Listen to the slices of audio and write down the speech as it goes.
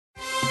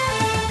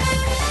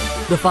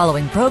The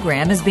following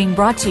program is being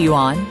brought to you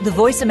on the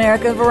Voice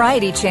America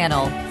Variety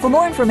Channel. For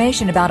more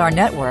information about our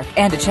network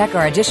and to check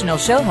our additional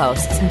show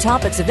hosts and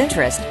topics of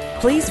interest,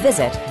 please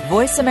visit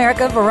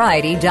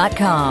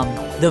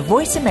voiceamericavariety.com. The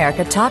Voice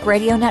America Talk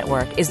Radio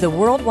Network is the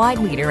worldwide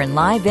leader in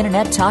live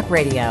Internet talk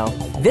radio.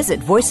 Visit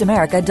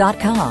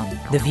voiceamerica.com.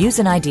 The views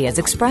and ideas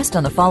expressed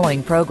on the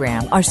following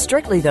program are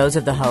strictly those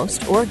of the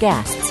host or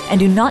guests and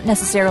do not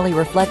necessarily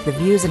reflect the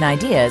views and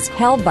ideas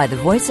held by the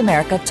Voice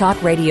America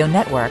Talk Radio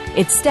Network,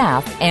 its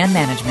staff, and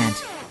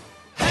management.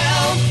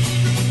 Help!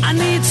 I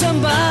need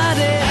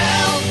somebody.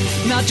 Help!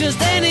 Not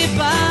just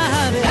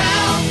anybody.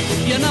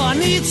 Help! You know I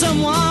need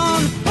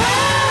someone. Help!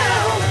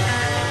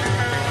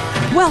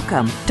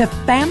 Welcome to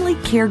Family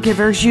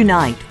Caregivers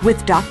Unite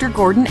with Dr.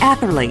 Gordon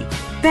Atherley.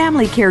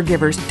 Family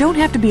caregivers don't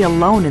have to be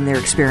alone in their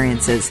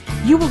experiences.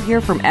 You will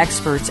hear from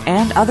experts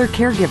and other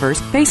caregivers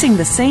facing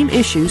the same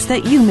issues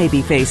that you may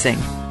be facing.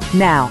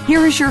 Now,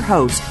 here is your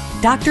host,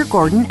 Dr.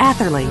 Gordon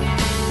Atherley.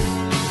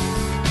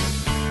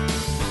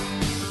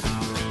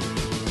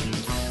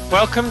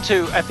 Welcome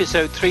to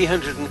episode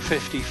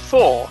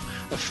 354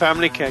 of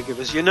Family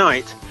Caregivers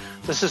Unite.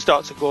 This is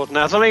Dr. Gordon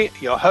Atherley,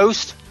 your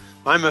host.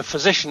 I'm a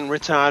physician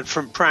retired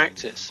from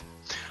practice.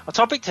 Our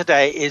topic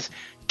today is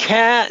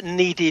care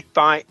needed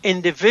by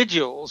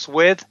individuals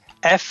with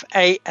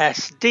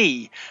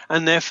FASD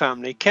and their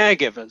family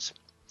caregivers.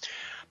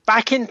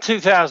 Back in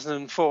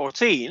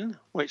 2014,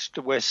 which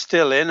we're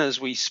still in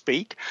as we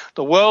speak,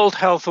 the World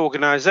Health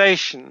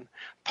Organization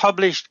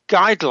published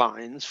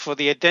guidelines for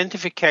the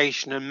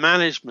identification and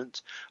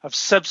management of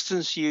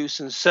substance use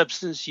and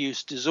substance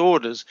use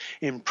disorders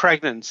in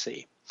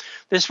pregnancy.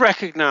 This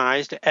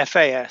recognized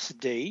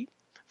FASD,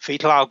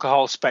 fetal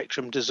alcohol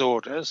spectrum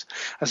disorders,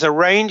 as a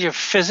range of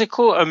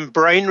physical and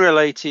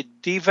brain-related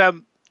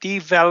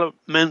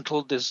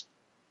developmental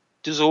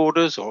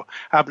disorders or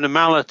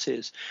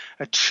abnormalities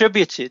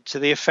attributed to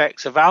the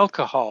effects of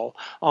alcohol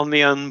on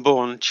the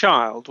unborn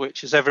child,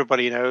 which, as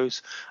everybody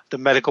knows, the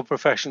medical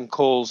profession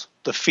calls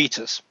the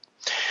fetus.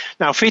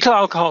 Now, fetal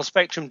alcohol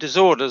spectrum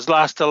disorders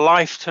last a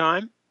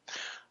lifetime.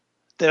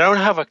 They don't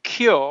have a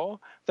cure,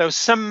 though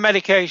some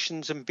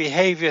medications and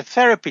behavior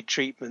therapy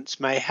treatments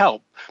may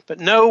help, but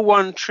no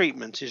one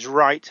treatment is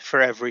right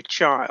for every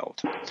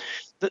child.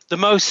 The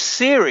most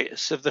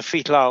serious of the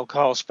fetal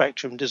alcohol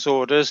spectrum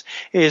disorders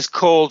is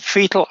called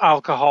fetal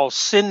alcohol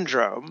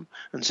syndrome,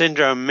 and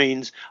syndrome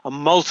means a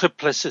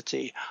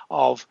multiplicity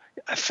of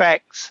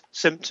effects,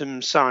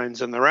 symptoms,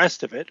 signs, and the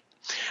rest of it.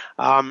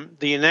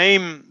 The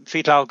name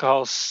fetal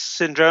alcohol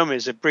syndrome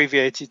is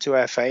abbreviated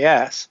to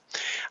FAS,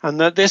 and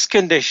that this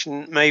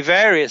condition may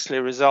variously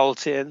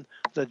result in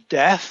the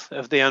death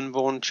of the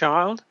unborn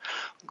child,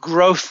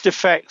 growth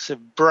defects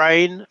of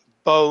brain,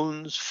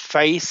 bones,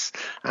 face,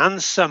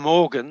 and some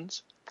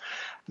organs,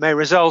 may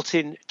result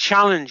in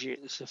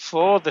challenges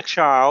for the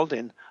child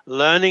in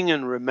learning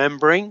and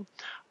remembering,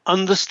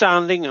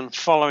 understanding and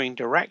following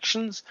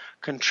directions,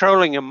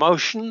 controlling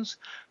emotions,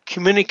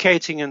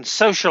 communicating and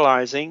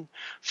socializing,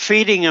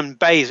 feeding and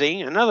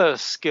bathing, and other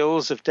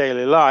skills of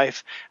daily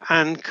life,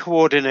 and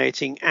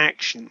coordinating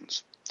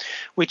actions.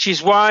 Which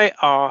is why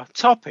our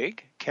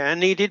topic, care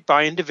needed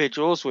by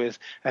individuals with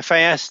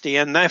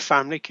FASD and their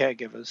family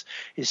caregivers,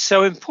 is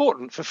so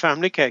important for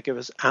family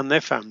caregivers and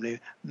their family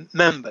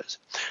members.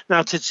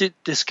 Now, to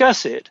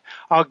discuss it,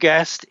 our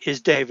guest is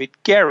David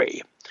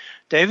Gerry.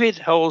 David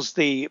holds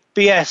the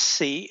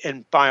BSc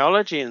in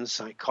Biology and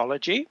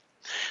Psychology,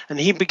 and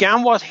he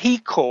began what he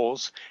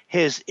calls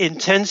his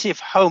intensive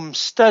home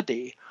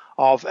study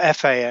of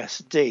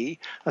FASD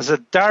as a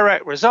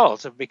direct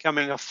result of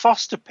becoming a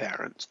foster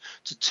parent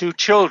to two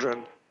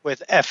children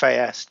with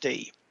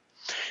FASD.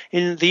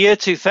 In the year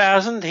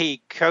 2000,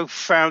 he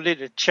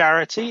co-founded a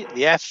charity,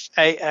 the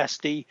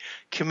FASD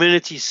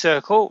Community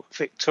Circle,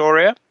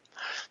 Victoria,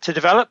 to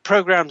develop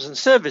programs and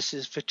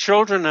services for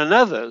children and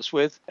others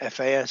with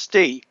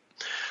FASD.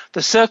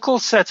 The Circle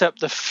set up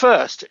the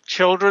first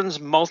children's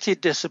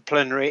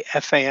multidisciplinary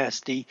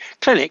FASD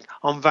clinic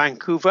on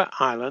Vancouver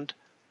Island,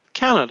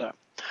 Canada.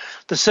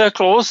 The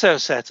Circle also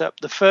set up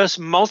the first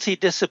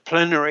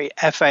multidisciplinary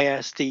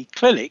FASD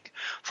clinic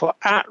for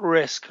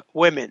at-risk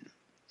women.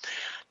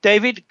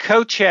 David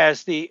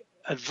co-chairs the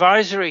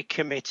advisory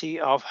committee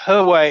of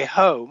Her Way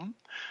Home,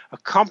 a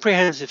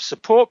comprehensive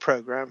support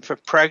program for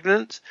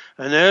pregnant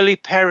and early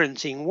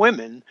parenting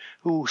women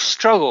who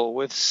struggle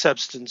with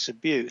substance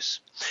abuse.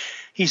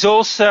 He's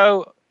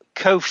also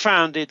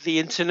co-founded the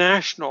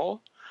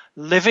International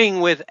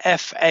Living with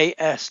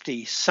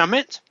FASD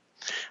Summit,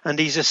 and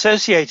he's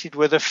associated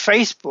with a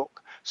Facebook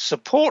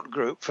support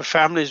group for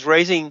families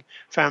raising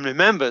family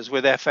members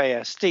with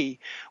FASD,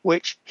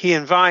 which he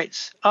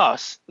invites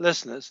us,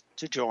 listeners,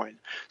 to join.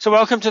 So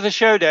welcome to the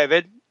show,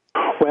 David.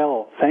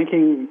 Well,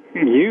 thanking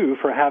you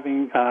for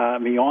having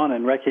me on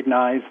and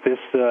recognize this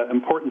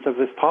importance of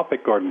this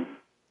topic, Gordon.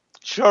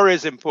 Sure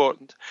is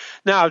important.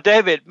 Now,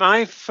 David,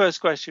 my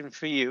first question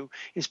for you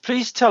is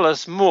please tell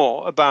us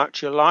more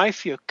about your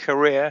life, your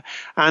career,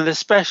 and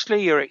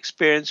especially your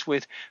experience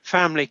with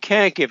family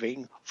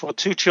caregiving for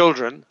two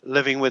children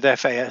living with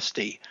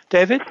FASD.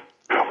 David?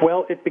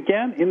 Well, it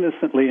began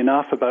innocently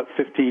enough about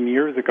 15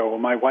 years ago.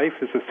 My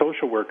wife is a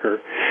social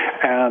worker,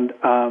 and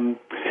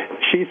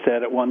she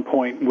said at one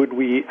point, would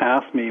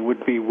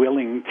be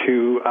willing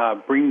to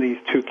bring these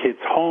two kids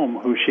home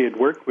who she had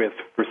worked with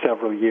for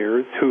several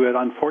years, who had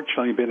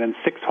unfortunately been in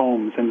 6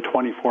 homes in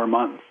 24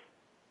 months.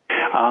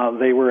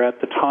 They were,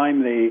 at the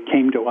time they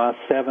came to us,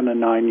 7 and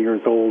 9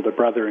 years old, a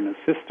brother and a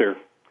sister.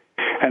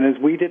 And as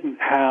we didn't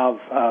have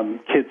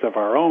kids of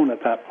our own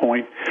at that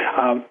point,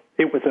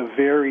 it was a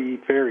very,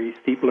 very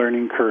steep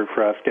learning curve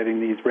for us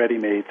getting these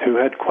ready-mades who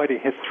had quite a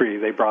history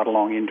they brought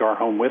along into our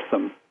home with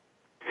them.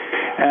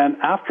 And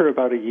after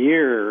about a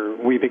year,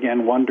 we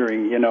began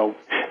wondering,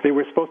 they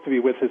were supposed to be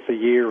with us a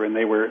year, and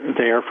they were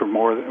there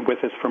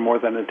with us for more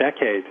than a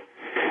decade.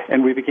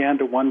 And we began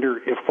to wonder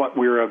if what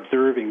we were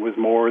observing was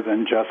more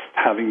than just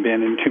having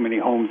been in too many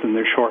homes in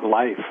their short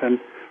life. And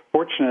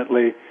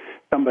fortunately,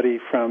 somebody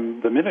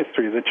from the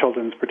ministry, the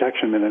Children's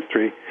Protection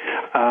Ministry,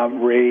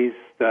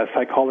 a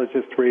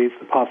psychologist raised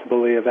the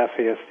possibility of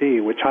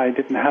FASD, which I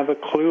didn't have a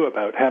clue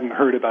about, hadn't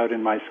heard about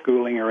in my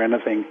schooling or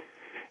anything.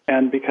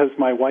 And because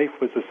my wife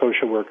was a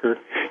social worker,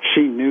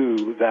 she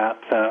knew that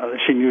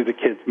she knew the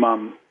kid's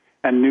mom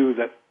and knew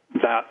that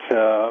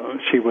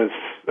she was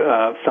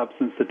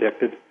substance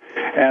addicted.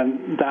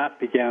 And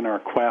that began our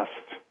quest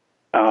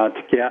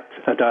to get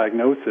a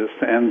diagnosis.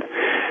 And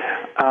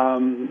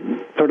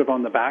sort of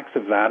on the backs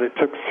of that, it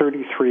took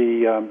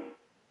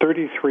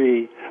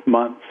 33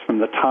 months from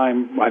the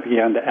time I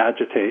began to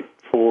agitate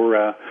for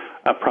a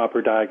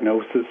proper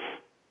diagnosis.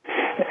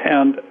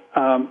 And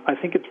I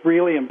think it's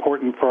really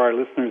important for our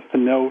listeners to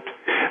note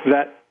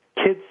that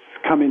kids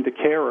come into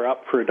care or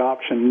up for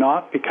adoption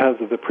not because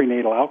of the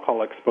prenatal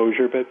alcohol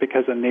exposure, but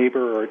because a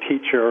neighbor or a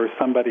teacher or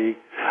somebody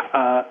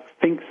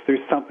thinks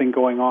there's something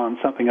going on,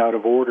 something out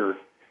of order.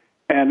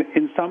 And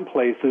in some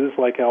places,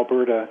 like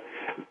Alberta,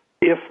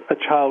 if a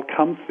child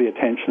comes to the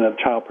attention of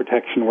child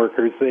protection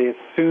workers, they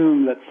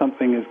assume that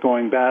something is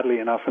going badly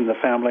enough in the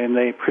family, and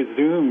they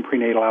presume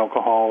prenatal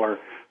alcohol or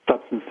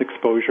substance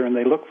exposure, and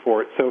they look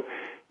for it. So,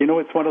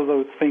 it's one of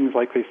those things,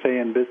 like they say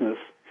in business,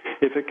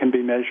 if it can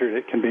be measured,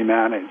 it can be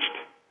managed.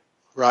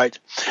 Right.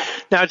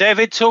 Now,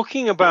 David,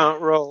 talking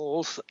about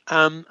roles,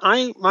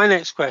 my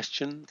next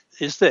question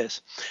is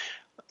this.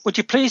 Would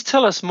you please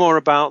tell us more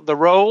about the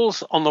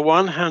roles, on the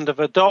one hand, of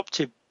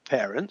adoptive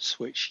parents,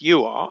 which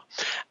you are,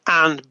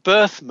 and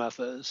birth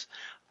mothers,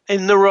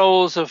 in the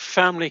roles of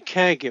family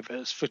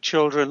caregivers for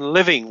children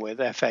living with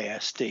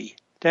FASD?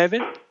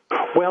 David?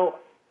 Well,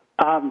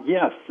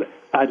 yes.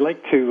 I'd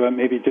like to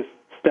maybe just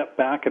step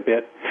back a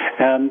bit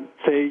and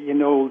say,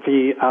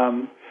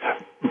 the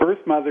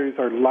birth mothers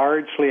are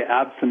largely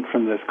absent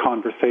from this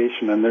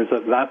conversation, and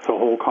that's a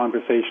whole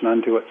conversation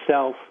unto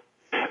itself.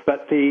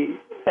 But the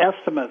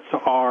estimates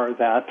are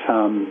that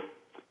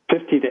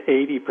 50 to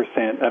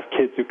 80% of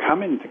kids who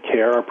come into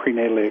care are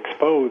prenatally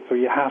exposed, so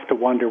you have to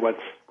wonder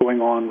what's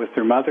going on with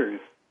their mothers.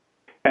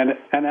 And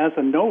as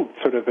a note,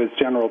 sort of as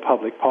general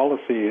public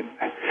policy,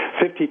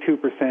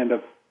 52%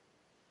 of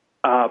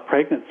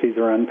pregnancies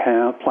are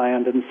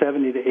unplanned, and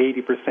 70 to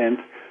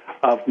 80%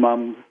 of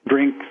moms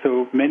drink,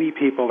 so many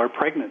people are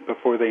pregnant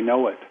before they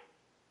know it.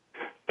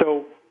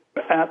 So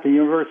at the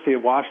University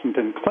of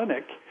Washington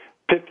Clinic,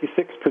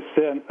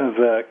 56% of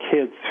the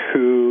kids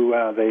who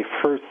they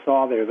first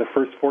saw there, the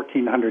first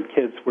 1,400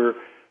 kids, were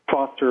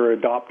foster or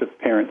adoptive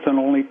parents, and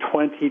only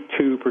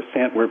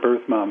 22% were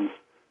birth moms.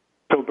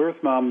 So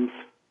birth moms,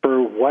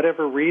 for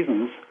whatever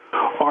reasons,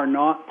 are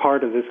not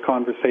part of this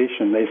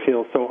conversation. They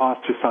feel so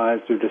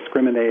ostracized or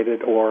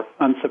discriminated or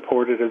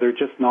unsupported, or they're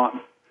just not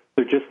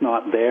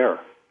there.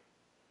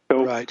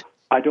 So right.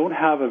 I don't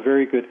have a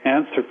very good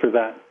answer for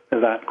that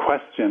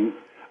question,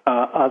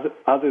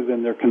 other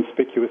than they're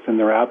conspicuous in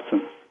their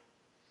absence.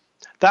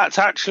 That's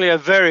actually a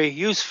very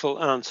useful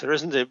answer,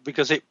 isn't it?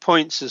 Because it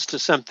points us to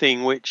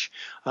something which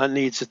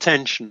needs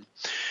attention.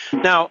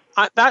 Now,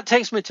 that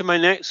takes me to my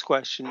next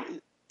question.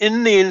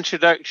 In the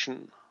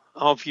introduction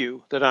of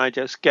you that I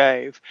just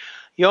gave,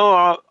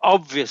 you're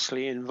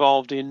obviously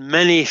involved in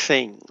many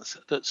things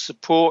that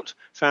support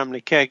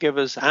family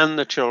caregivers and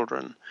the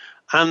children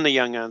and the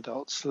young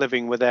adults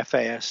living with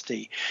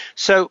FASD.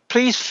 So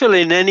please fill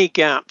in any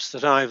gaps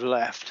that I've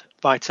left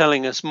by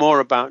telling us more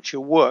about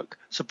your work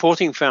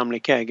supporting family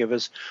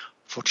caregivers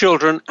for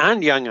children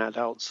and young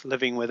adults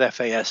living with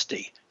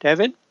FASD.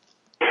 David?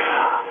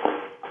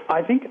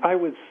 I think I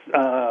was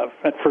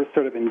at first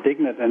sort of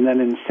indignant and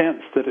then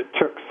incensed that it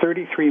took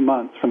 33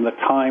 months from the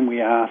time we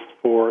asked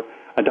for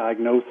a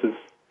diagnosis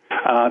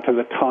to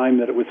the time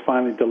that it was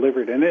finally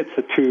delivered. And it's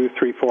a 2,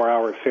 3, 4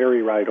 hour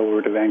ferry ride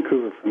over to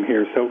Vancouver from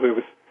here. So it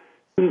was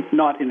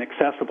not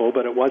inaccessible,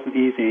 but it wasn't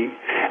easy.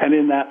 And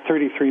in that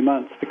 33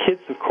 months, the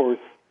kids, of course,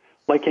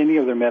 like any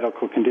other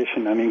medical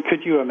condition, I mean,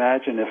 could you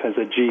imagine if as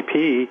a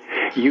GP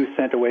you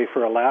sent away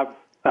for a lab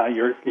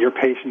your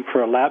patient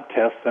for a lab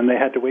test, and they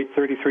had to wait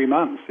 33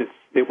 months.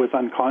 It was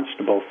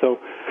unconscionable. So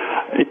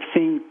it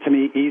seemed to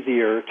me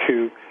easier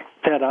to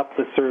set up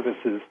the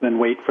services than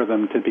wait for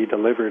them to be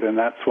delivered, and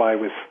that's why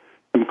with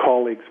some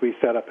colleagues we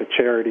set up a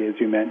charity, as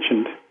you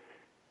mentioned.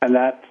 And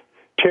that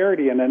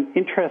charity, and an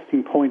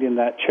interesting point in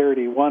that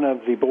charity, one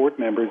of the board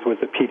members was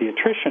a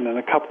pediatrician and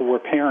a couple were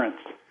parents.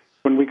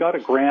 When we got a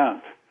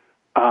grant,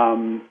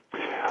 the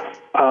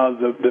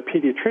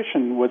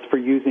pediatrician was for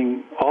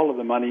using all of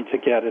the money to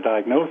get a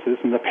diagnosis,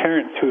 and the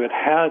parents who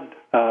had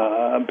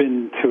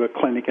been to a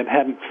clinic and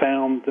hadn't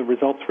found the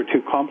results were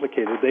too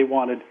complicated, they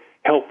wanted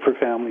help for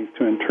families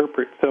to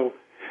interpret. So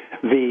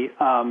the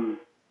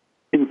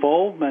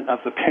involvement of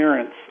the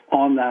parents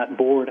on that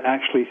board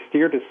actually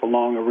steered us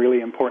along a really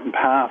important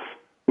path.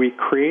 We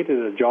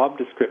created a job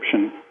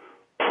description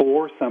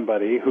for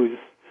somebody whose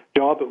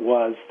job it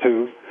was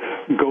to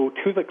go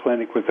to the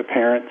clinic with the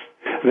parents,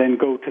 then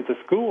go to the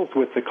schools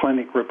with the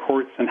clinic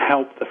reports and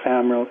help the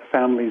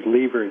families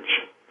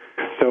leverage.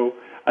 So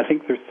I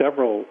think there's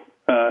several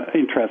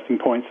interesting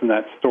points in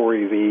that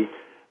story.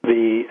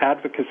 The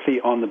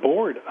advocacy on the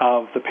board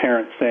of the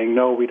parents saying,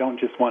 no, we don't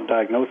just want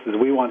diagnosis,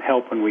 we want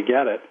help when we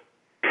get it.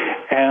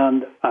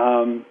 And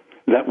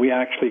that we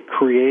actually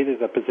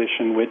created a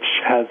position which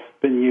has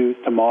been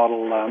used to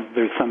model,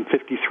 there's some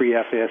 53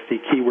 FASD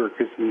key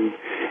workers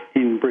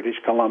in British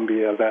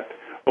Columbia that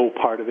owe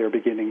part of their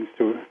beginnings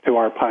to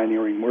our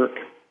pioneering work.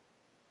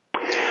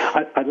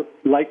 I'd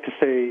like to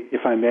say,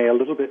 if I may, a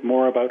little bit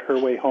more about Her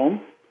Way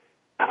Home.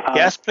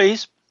 Yes,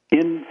 please.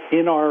 In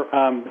our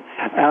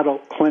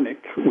adult clinic,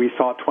 we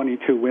saw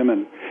 22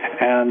 women,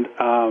 and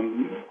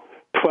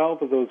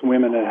 12 of those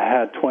women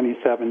had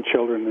 27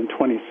 children, and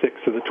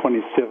 26 of the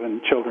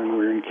 27 children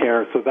were in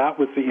care. So that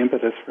was the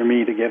impetus for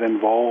me to get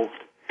involved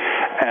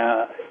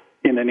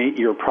in an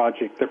 8-year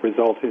project that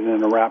resulted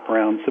in a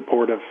wraparound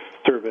supportive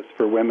service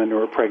for women who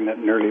are pregnant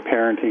and early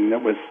parenting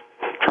that was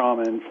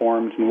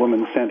trauma-informed and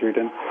woman-centered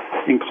and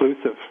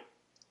inclusive.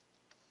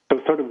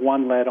 So sort of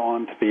one led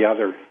on to the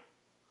other.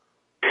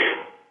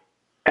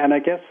 And I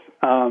guess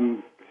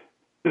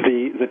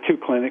the two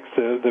clinics,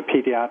 the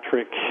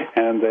pediatric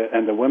and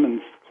the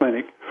women's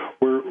clinic,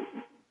 were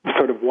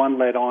sort of one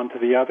led on to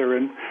the other.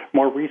 And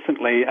more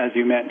recently, as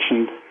you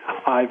mentioned,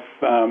 I've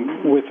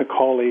with a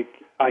colleague,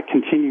 I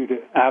continue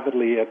to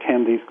avidly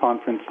attend these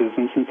conferences,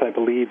 and since I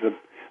believe the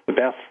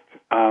best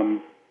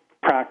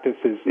practice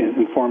is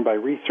informed by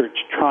research,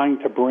 trying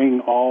to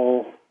bring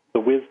all the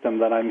wisdom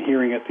that I'm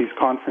hearing at these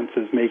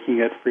conferences, making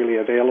it freely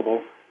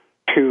available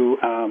to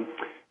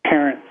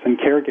parents and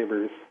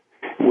caregivers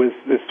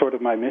is sort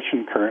of my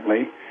mission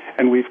currently.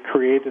 And we've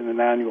created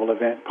an annual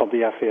event called the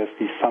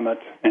FASD Summit,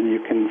 and you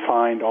can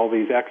find all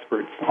these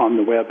experts on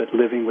the web at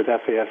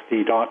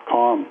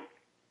livingwithfasd.com.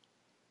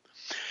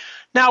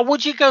 Now,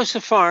 would you go so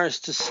far as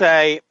to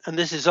say, and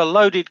this is a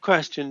loaded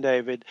question,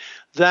 David,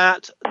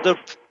 that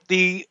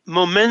the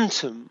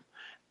momentum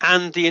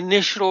and the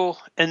initial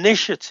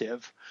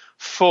initiative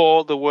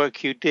for the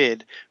work you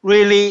did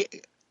really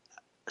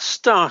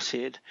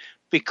started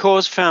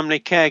because family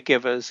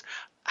caregivers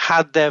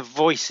had their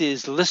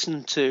voices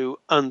listened to,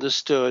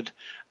 understood,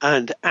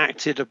 and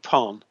acted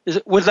upon?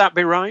 Would that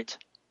be right?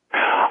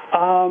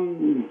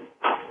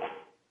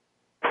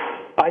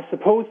 I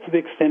suppose to the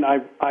extent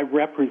I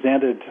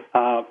represented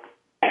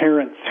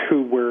parents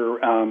who were,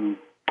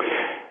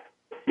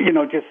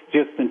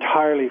 just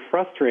entirely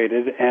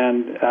frustrated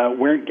and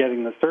weren't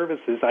getting the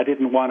services. I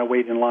didn't want to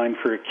wait in line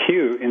for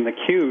in the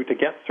queue to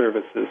get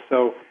services.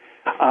 So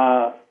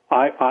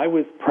I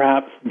was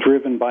perhaps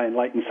driven by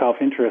enlightened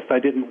self-interest. I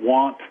didn't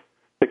want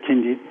to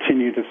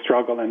continue to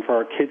struggle and for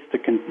our kids to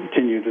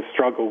continue to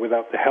struggle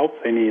without the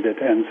help they needed.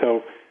 And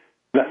so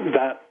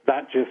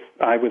that just,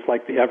 I was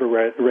like the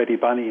ever-ready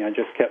bunny. I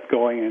just kept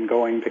going and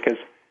going because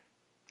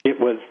it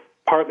was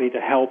partly to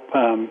help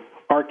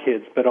our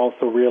kids, but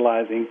also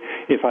realizing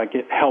if I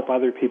get help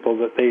other people,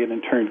 that they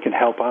in turn can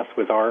help us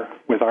with our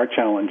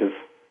challenges.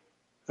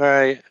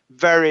 Very,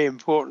 very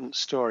important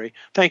story.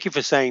 Thank you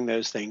for saying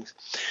those things.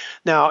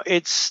 Now,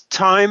 it's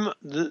time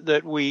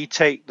that we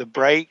take the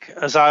break.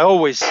 As I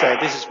always say,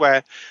 this is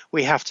where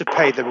we have to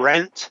pay the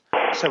rent.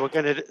 So we're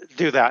going to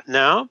do that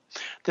now.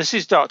 This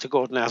is Dr.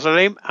 Gordon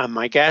Atherley, and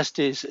my guest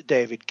is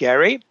David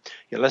Gerry.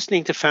 You're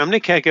listening to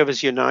Family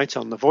Caregivers Unite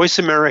on the Voice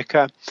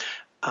America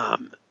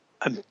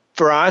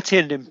Variety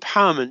and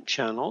Empowerment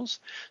channels,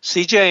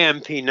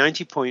 CJMP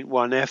 90.1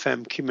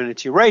 FM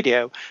Community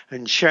Radio,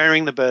 and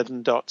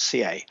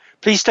sharingtheburden.ca.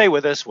 Please stay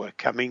with us. We're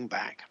coming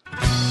back.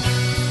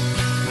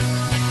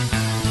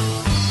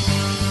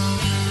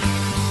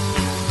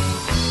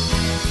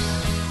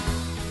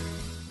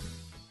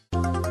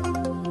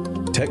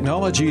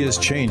 Technology is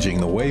changing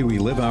the way we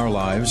live our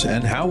lives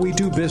and how we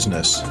do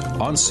business.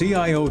 On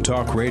CIO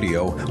Talk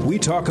Radio, we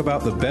talk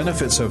about the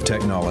benefits of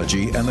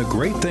technology and the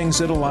great things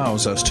it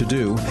allows us to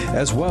do,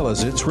 as well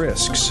as its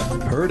risks.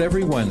 Heard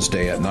every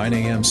Wednesday at 9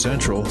 a.m.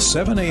 Central,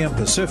 7 a.m.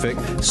 Pacific,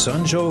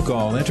 Sanjo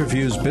Gall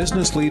interviews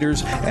business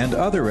leaders and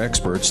other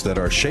experts that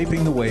are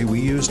shaping the way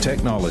we use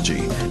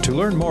technology. To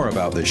learn more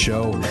about the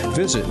show,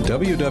 visit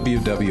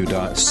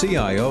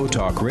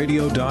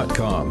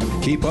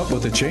www.ciotalkradio.com. Keep up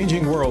with the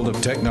changing world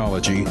of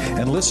technology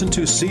and listen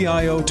to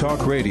CIO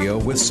Talk Radio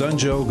with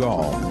Sanjo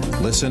Gall.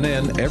 Listen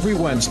in every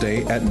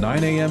Wednesday at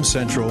 9 a.m.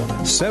 Central,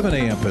 7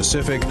 a.m.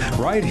 Pacific,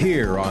 right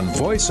here on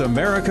Voice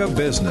America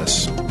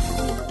Business.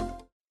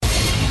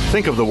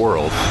 Think of the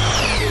world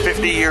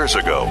 50 years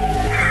ago.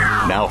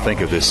 Now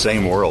think of this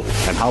same world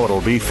and how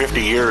it'll be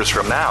 50 years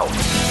from now.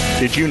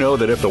 Did you know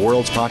that if the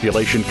world's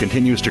population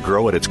continues to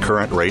grow at its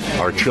current rate,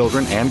 our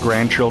children and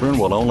grandchildren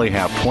will only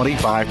have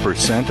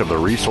 25% of the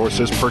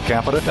resources per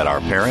capita that our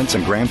parents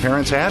and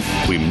grandparents had?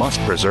 We must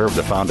preserve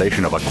the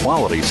foundation of a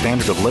quality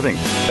standard of living.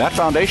 That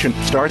foundation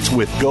starts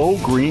with Go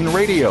Green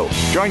Radio.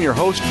 Join your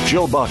host,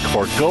 Jill Buck,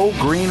 for Go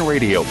Green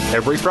Radio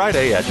every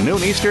Friday at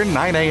noon Eastern,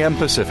 9 a.m.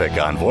 Pacific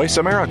on Voice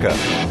America.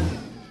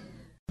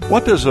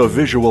 What does a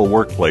visual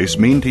workplace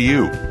mean to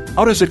you?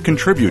 How does it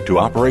contribute to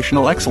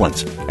operational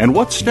excellence? And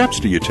what steps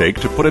do you take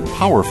to put it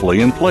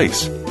powerfully in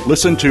place?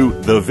 Listen to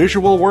The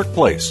Visual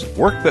Workplace,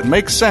 work that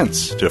makes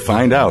sense, to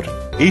find out.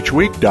 Each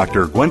week,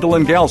 Dr.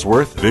 Gwendolyn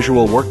Galsworth,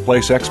 visual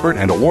workplace expert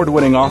and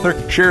award-winning author,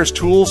 shares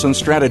tools and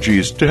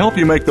strategies to help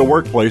you make the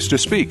workplace to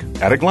speak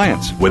at a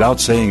glance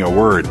without saying a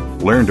word.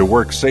 Learn to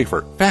work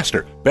safer,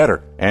 faster,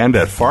 better, and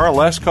at far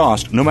less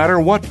cost no matter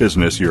what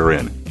business you're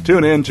in.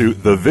 Tune in to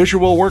The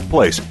Visual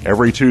Workplace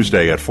every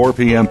Tuesday at 4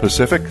 p.m.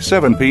 Pacific,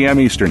 7 p.m.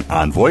 Eastern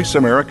on Voice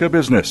America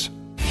Business.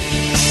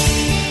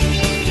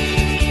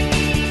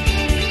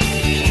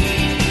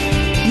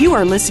 You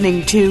are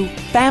listening to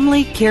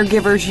Family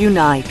Caregivers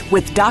Unite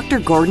with Dr.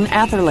 Gordon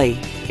Atherley.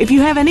 If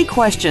you have any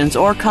questions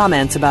or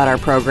comments about our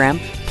program,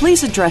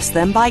 please address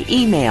them by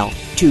email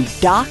to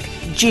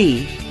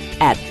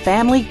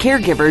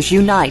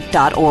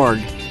docg@familycaregiversunite.org.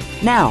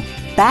 Now,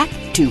 back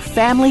to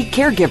Family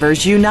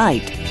Caregivers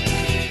Unite.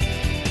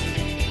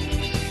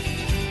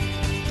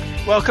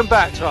 Welcome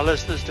back to our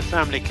listeners to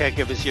Family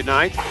Caregivers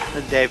Unite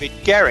and David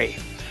Gerry.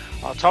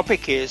 Our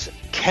topic is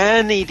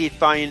care needed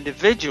by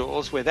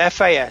individuals with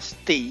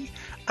FASD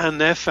and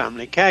their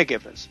family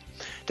caregivers.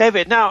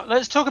 David, now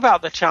let's talk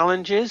about the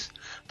challenges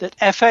that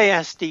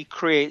FASD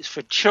creates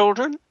for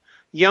children,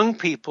 young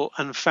people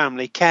and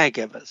family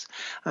caregivers.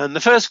 And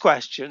the first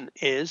question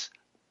is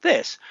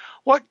this: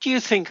 what do you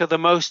think are the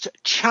most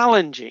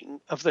challenging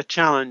of the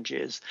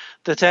challenges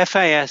that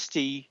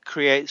FASD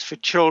creates for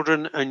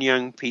children and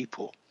young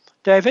people?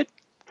 David?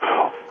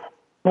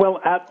 Well,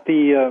 at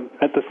the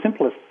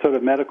simplest sort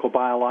of medical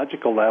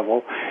biological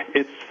level,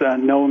 it's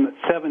known that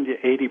 70 to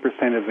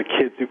 80% of the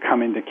kids who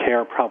come into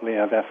care probably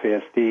have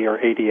FASD or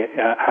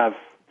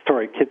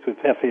kids with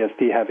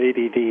FASD have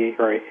ADD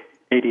or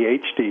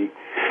ADHD.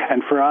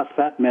 And for us,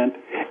 that meant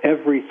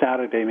every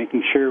Saturday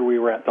making sure we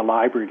were at the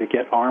library to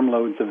get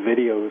armloads of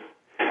videos,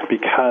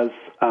 because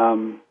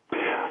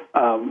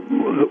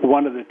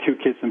one of the two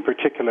kids in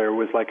particular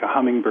was like a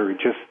hummingbird,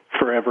 just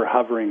forever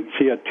hovering.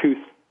 She had two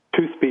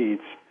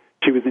speeds.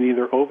 She was in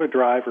either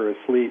overdrive or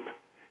asleep.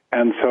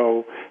 And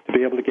so to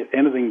be able to get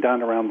anything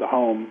done around the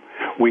home,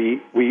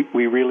 we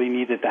really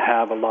needed to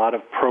have a lot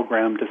of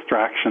program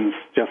distractions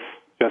just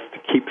to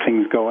keep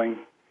things going.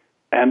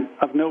 And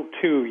of note,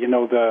 too,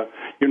 the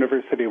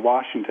University of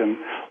Washington,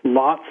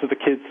 lots of the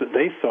kids that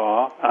they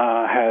saw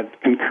had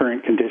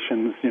concurrent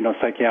conditions,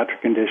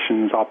 psychiatric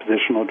conditions,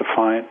 oppositional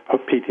defiant,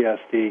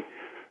 PTSD.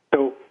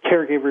 So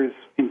caregivers,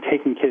 in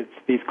taking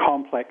these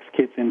complex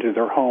kids into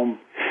their home,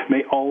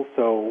 may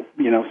also,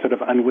 sort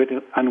of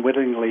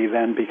unwittingly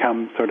then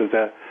become sort of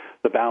the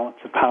balance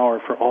of power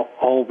for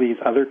all these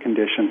other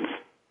conditions.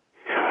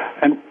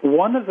 And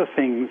one of the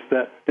things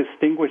that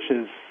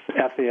distinguishes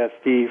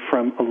FASD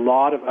from a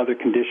lot of other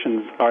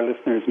conditions our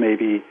listeners may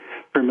be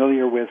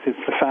familiar with is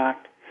the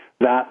fact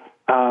that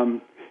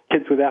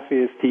kids with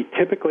FASD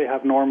typically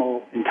have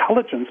normal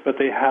intelligence, but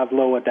they have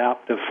low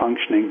adaptive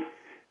functioning.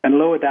 And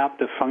low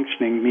adaptive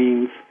functioning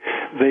means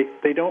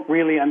they don't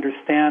really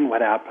understand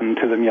what happened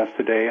to them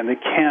yesterday, and they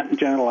can't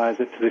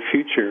generalize it to the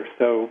future.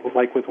 So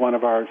like with one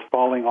of ours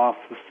falling off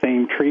the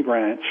same tree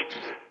branch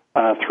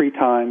 3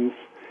 times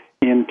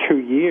in 2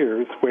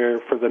 years, where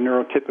for the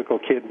neurotypical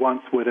kid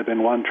once would have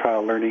been one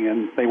trial learning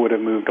and they would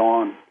have moved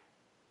on.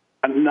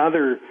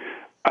 Another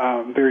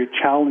very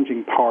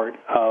challenging part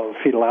of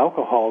fetal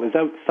alcohol is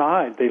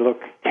outside they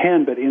look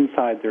 10, but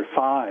inside they're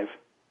 5.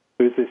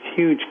 There's this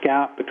huge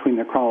gap between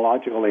their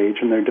chronological age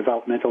and their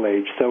developmental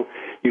age. So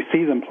you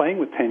see them playing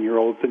with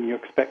 10-year-olds and you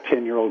expect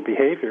 10-year-old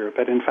behavior,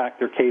 but in fact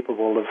they're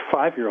capable of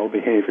 5-year-old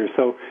behavior.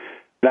 So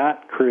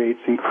that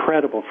creates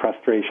incredible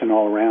frustration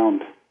all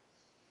around.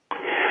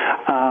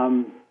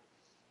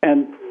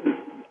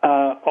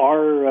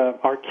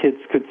 Our kids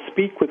could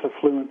speak with a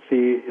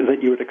fluency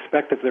that you would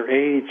expect of their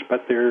age,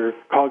 but their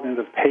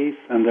cognitive pace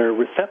and their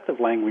receptive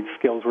language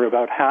skills were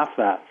about half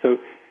that. So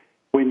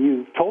when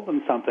you told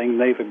them something,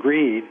 they've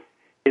agreed.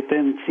 It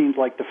then seems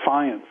like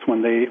defiance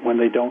when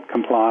they don't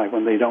comply,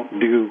 when they don't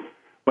do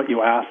what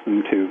you ask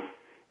them to.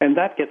 And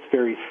that gets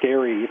very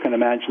scary. You can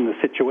imagine the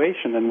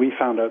situation, and we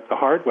found out the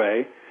hard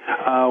way,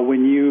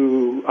 when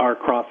you are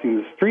crossing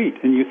the street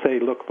and you say,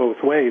 look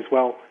both ways.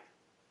 Well,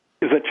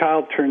 if a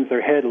child turns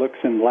their head, looks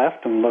in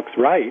left and looks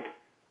right,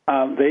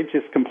 they've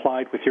just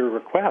complied with your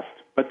request.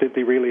 But did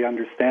they really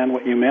understand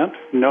what you meant?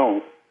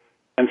 No.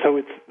 And so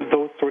it's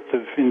those sorts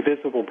of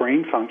invisible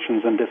brain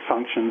functions and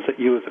dysfunctions that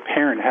you as a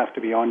parent have to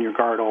be on your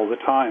guard all the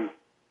time.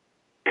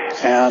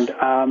 And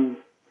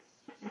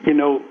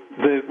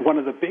one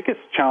of the biggest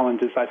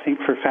challenges, I think,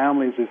 for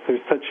families is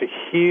there's such a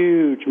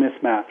huge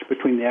mismatch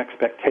between the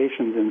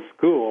expectations in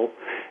school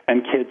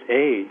and kids'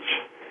 age.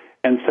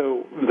 And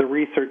so the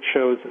research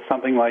shows that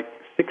something like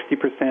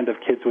 60% of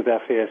kids with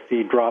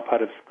FASD drop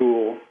out of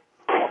school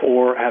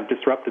or have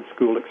disrupted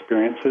school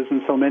experiences.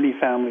 And so many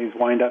families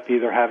wind up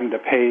either having to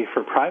pay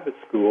for private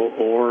school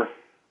or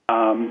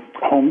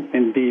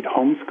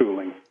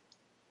homeschooling.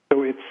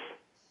 So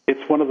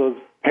it's one of those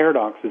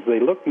paradoxes. They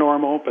look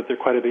normal, but they're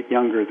quite a bit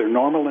younger. They're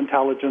normal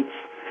intelligence,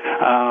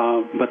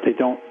 but they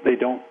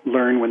don't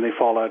learn when they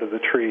fall out of the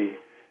tree.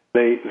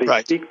 They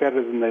Right. speak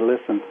better than they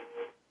listen.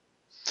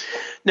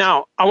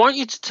 Now, I want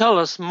you to tell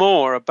us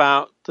more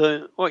about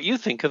what you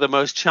think are the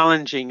most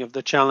challenging of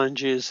the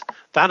challenges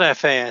that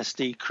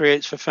FASD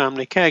creates for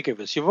family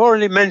caregivers. You've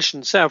already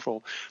mentioned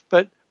several,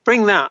 but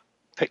bring that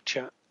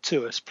picture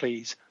to us,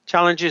 please.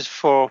 Challenges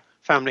for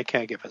family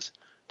caregivers.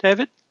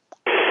 David?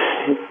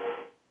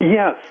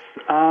 Yes.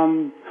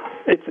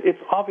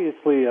 It's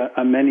obviously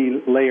a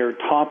many-layered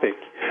topic.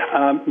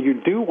 You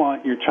do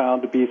want your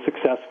child to be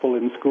successful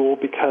in school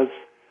because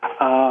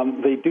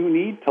they do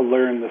need to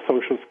learn the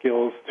social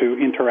skills to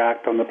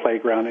interact on the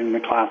playground, in the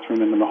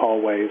classroom, and in the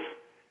hallways.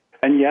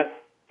 And yet,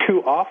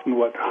 too often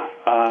what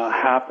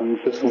happens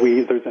is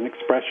there's an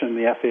expression in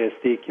the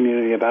FASD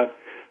community about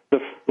the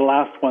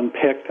last one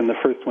picked and the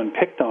first one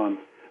picked on.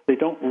 They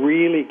don't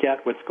really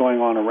get what's going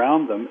on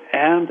around them,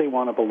 and they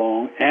want to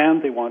belong, and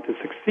they want to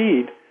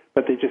succeed,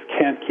 but they just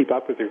can't keep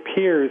up with their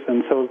peers.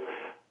 And so,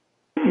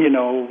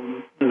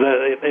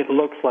 it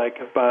looks like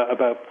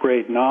about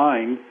grade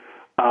 9,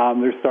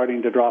 they're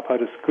starting to drop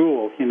out of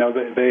school.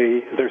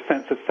 Their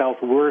sense of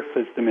self-worth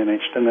is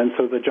diminished, and then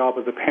so the job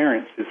of the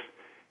parents is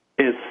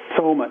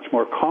so much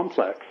more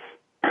complex.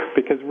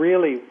 Because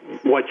really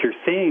what you're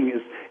seeing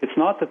is it's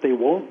not that they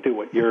won't do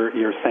what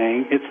you're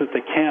saying, it's that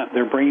they can't.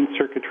 Their brain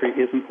circuitry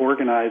isn't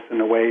organized in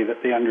a way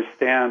that they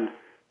understand.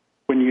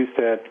 When you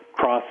said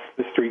cross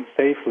the street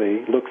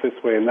safely, look this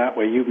way and that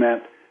way, you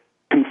meant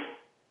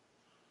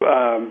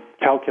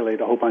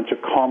calculate a whole bunch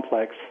of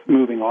complex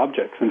moving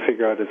objects and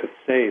figure out if it's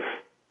safe.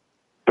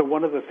 So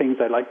one of the things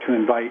I'd like to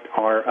invite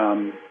our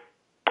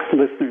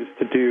listeners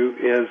to do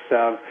is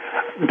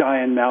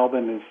Diane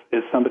Malbin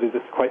is somebody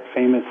that's quite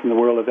famous in the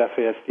world of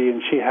FASD,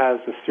 and she has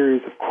a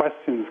series of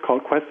questions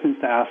called Questions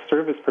to Ask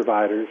Service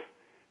Providers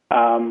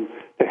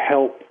to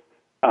help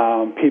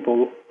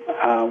people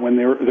when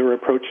they're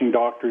approaching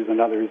doctors and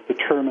others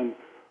determine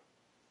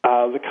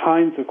the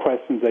kinds of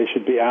questions they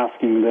should be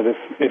asking, that if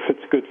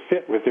it's a good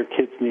fit with their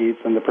kids' needs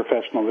and the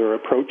professional they're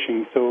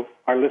approaching. So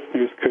our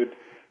listeners could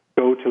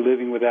go to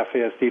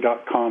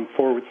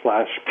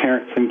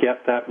livingwithfasd.com/parents and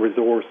get that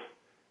resource.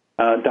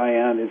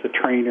 Diane is a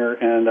trainer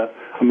and a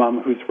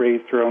mom who's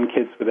raised her own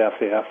kids with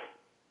FAS.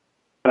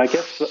 And I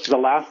guess the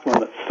last one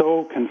that's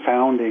so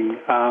confounding,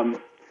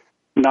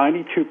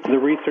 the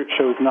research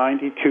shows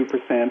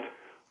 92%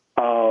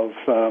 of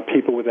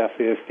people with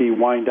FASD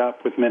wind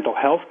up with mental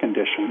health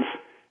conditions.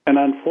 And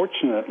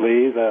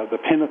unfortunately, the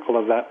pinnacle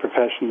of that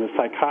profession, the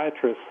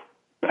psychiatrists,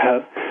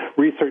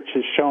 research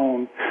has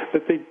shown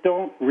that they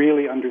don't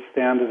really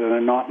understand it and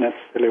are not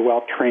necessarily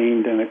well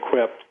trained and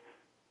equipped.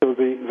 So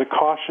the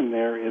caution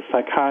there is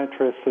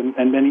psychiatrists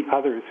and many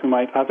others you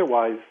might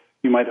otherwise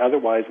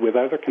with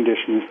other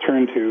conditions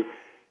turn to.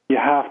 You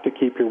have to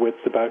keep your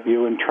wits about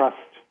you and trust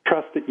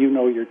that you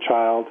know your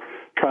child.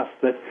 Trust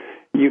that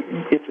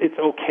it's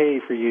okay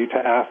for you to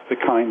ask the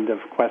kind of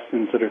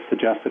questions that are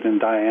suggested in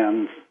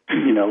Diane's.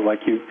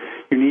 Like you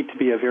need to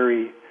be a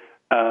very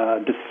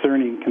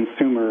discerning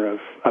consumer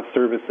of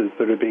services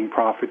that are being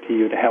proffered to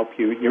you to help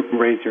you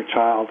raise your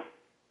child.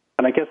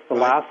 And I guess the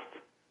last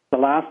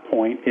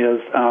point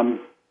is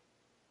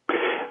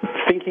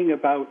thinking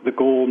about the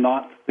goal,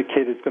 not the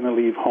kid is going to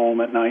leave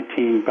home at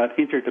 19, but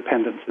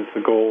interdependence is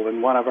the goal.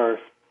 And one of our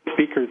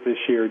speakers this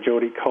year,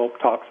 Jody Culp,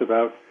 talks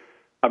about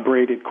a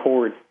braided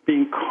cord,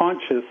 being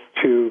conscious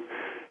to,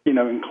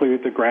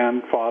 include the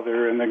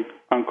grandfather and the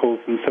uncles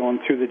and so on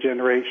through the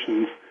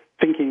generations,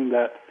 thinking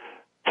that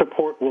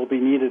support will be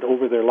needed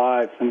over their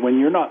lives. And when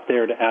you're not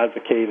there to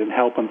advocate and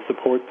help and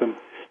support them,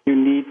 you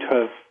need to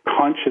have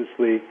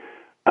consciously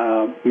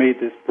made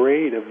this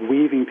braid of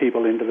weaving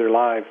people into their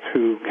lives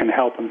who can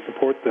help and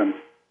support them.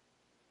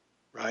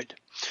 Right.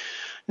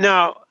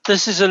 Now,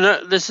 this is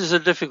a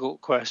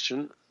difficult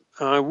question,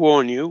 I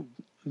warn you,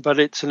 but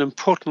it's an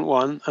important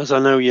one, as I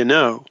know you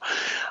know.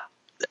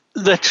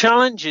 The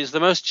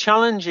most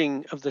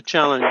challenging of the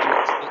challenges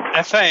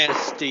that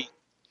FASD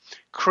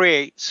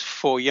creates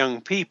for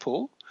young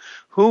people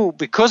who,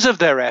 because of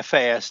their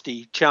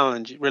FASD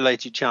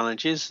related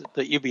challenges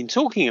that you've been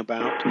talking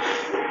about,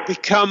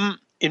 become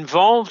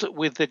involved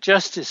with the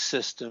justice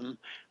system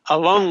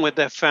along with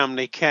their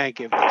family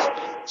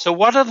caregivers. So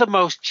what are the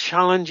most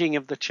challenging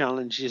of the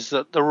challenges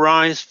that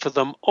arise for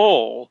them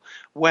all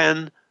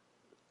when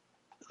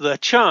the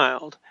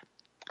child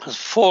has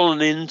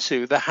fallen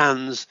into the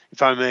hands,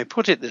 if I may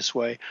put it this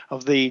way,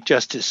 of the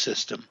justice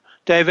system?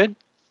 David?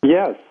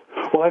 Yes.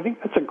 Well, Well, I think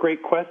that's a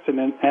great question,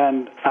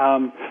 and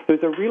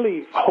there's a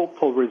really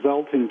hopeful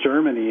result in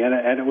Germany,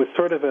 and it was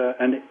sort of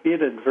an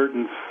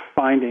inadvertent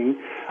finding.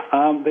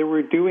 They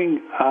were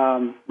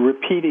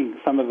repeating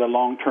some of the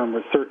long-term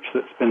research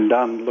that's been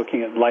done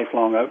looking at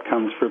lifelong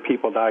outcomes for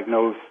people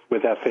diagnosed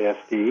with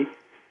FASD,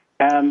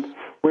 and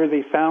where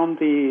they found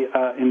the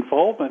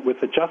involvement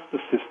with the justice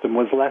system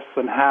was less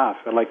than half,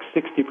 like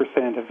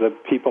 60% of the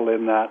people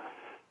in that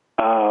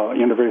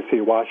University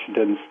of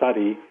Washington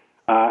study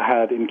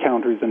had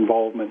encounters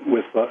involvement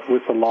with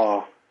the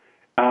law,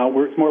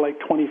 where it's more like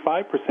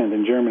 25%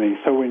 in Germany.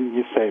 So when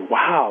you say,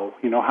 wow,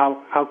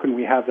 how can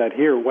we have that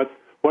here? What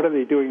are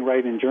they doing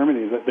right in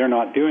Germany that they're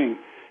not doing?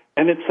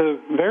 And it's a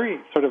very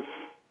sort of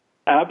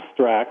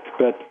abstract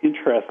but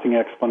interesting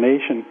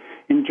explanation.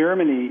 In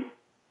Germany,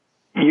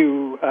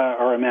 you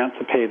are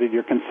emancipated.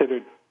 You're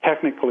considered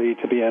technically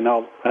to be an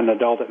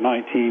adult at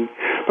 19,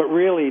 but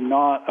really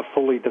not a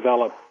fully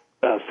developed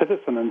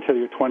citizen until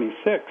you're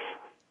 26.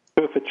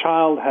 So if a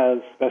child has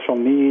special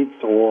needs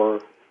or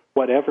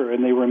whatever,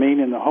 and they remain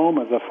in the home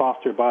as a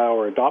foster, bio,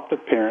 or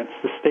adoptive parents,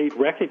 the state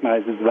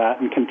recognizes that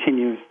and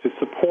continues to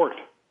support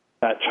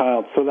that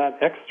child. So that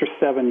extra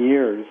 7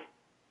 years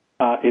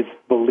is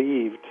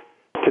believed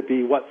to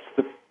be what's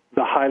the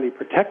highly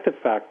protective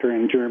factor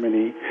in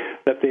Germany,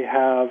 that they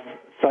have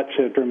such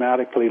a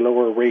dramatically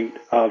lower rate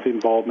of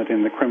involvement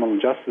in the criminal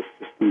justice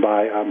system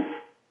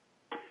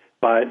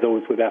by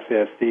those with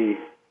FASD.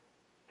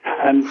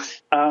 And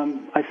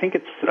I think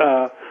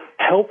it's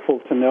helpful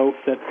to note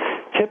that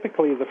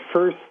typically the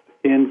first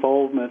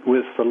involvement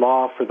with the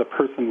law for the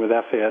person with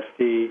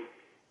FASD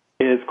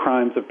is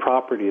crimes of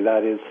property,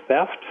 that is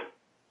theft.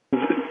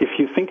 If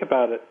you think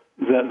about it,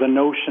 the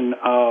notion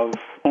of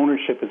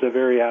ownership is a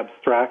very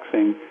abstract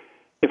thing.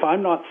 If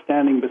I'm not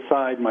standing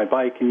beside my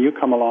bike and you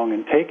come along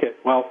and take it,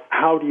 well,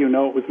 how do you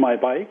know it was my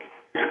bike?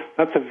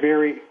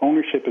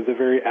 Ownership is a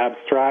very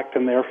abstract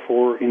and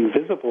therefore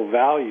invisible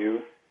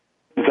value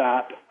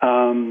that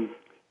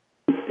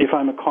if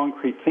I'm a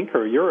concrete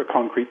thinker, or you're a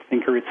concrete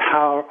thinker, it's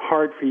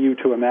hard for you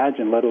to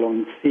imagine, let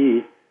alone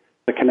see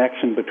the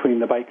connection between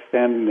the bike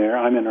standing there.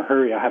 I'm in a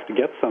hurry, I have to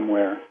get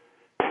somewhere.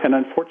 And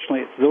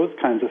unfortunately, it's those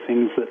kinds of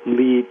things that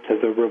lead to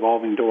the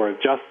revolving door of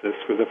justice,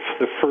 where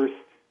the first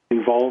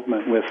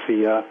involvement with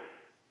the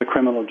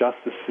criminal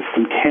justice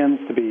system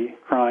tends to be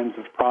crimes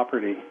of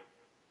property.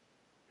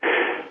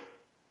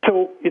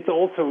 So it's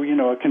also,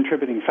 a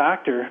contributing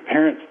factor.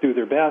 Parents do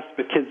their best,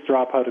 but kids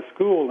drop out of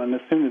school, and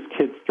as soon as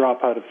kids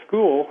drop out of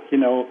school,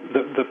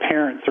 the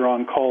parents are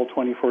on call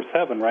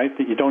 24/7, right?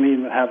 That you don't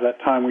even have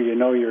that time where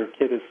your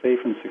kid is safe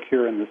and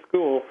secure in the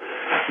school.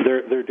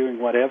 They're doing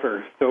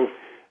whatever. So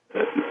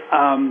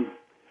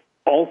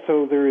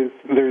also there's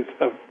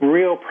a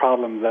real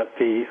problem that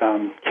the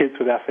kids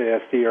with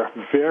FASD are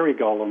very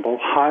gullible,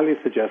 highly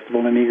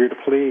suggestible, and eager to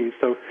please.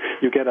 So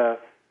you get a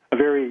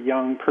very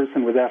young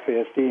person with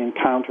FASD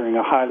encountering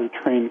a highly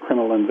trained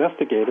criminal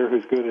investigator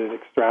who's good at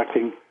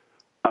extracting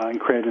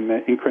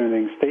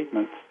incriminating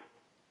statements.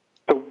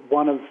 So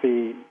one of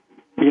the,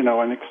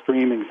 an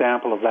extreme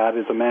example of that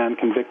is a man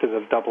convicted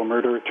of double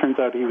murder. It turns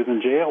out he was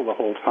in jail the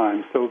whole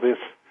time. So this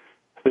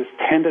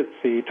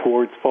tendency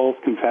towards false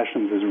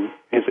confessions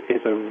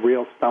is a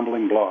real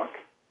stumbling block.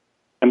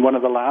 And one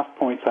of the last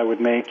points I would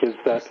make is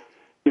that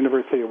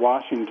University of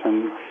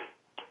Washington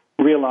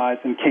realized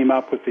and came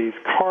up with these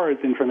cards,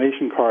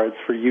 information cards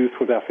for youth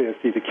with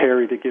FASD to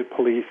carry to give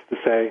police to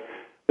say,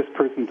 this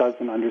person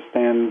doesn't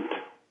understand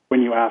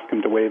when you ask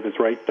him to waive his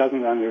right,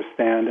 doesn't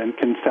understand and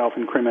can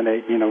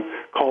self-incriminate,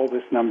 call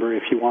this number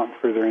if you want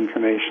further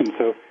information.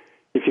 So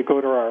if you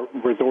go to our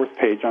resource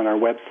page on our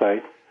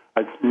website,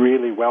 I'd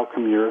really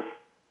welcome your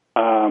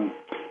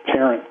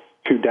parents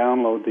to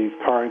download these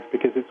cards,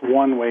 because it's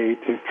one way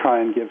to try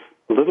and give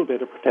a little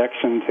bit of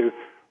protection to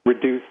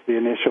reduce the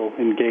initial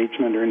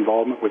engagement or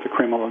involvement with the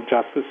criminal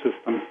justice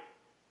system.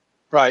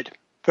 Right.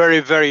 Very,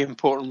 very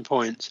important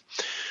points.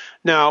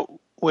 Now,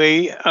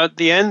 we at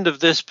the end of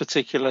this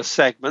particular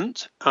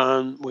segment,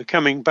 we're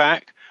coming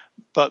back,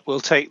 but we'll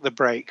take the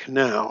break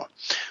now.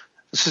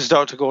 This is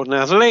Dr. Gordon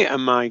Atherley,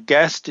 and my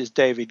guest is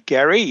David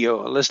Gerry.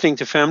 You're listening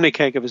to Family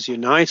Caregivers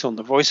Unite on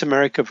the Voice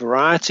America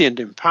Variety and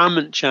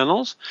Empowerment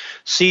channels,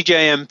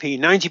 CJMP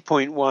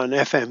 90.1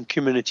 FM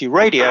Community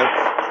Radio,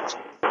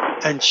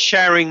 and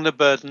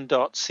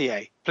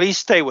sharingtheburden.ca. Please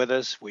stay with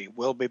us. We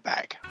will be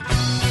back.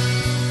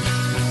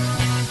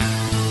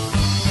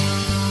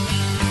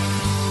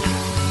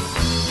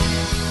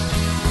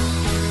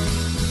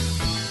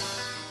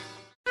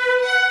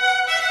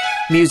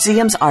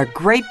 Museums are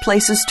great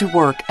places to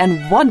work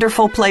and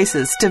wonderful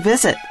places to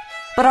visit.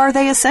 But are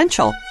they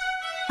essential?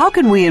 How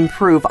can we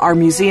improve our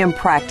museum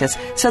practice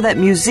so that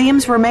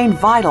museums remain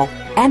vital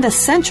and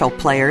essential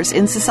players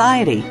in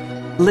society?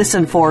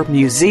 Listen for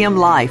Museum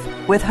Life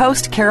with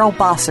host Carol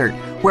Bossert,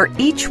 where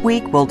each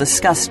week we'll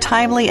discuss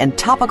timely and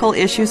topical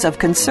issues of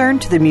concern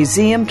to the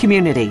museum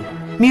community.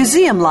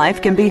 Museum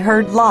Life can be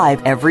heard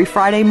live every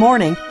Friday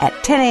morning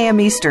at 10 a.m.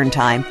 Eastern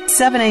Time,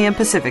 7 a.m.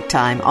 Pacific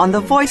Time on the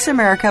Voice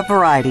America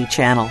Variety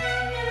Channel.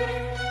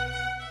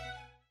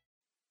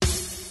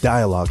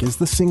 Dialogue is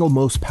the single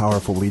most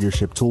powerful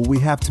leadership tool we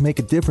have to make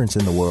a difference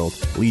in the world.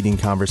 Leading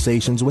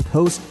Conversations with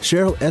host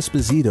Cheryl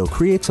Esposito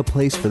creates a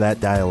place for that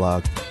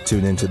dialogue.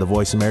 Tune into the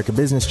Voice America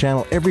Business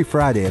Channel every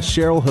Friday as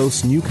Cheryl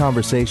hosts new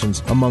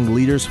conversations among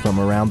leaders from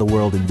around the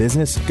world in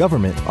business,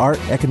 government, art,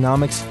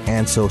 economics,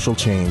 and social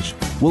change.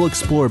 We'll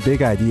explore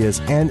big ideas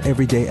and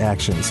everyday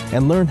actions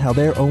and learn how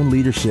their own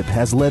leadership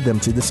has led them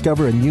to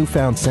discover a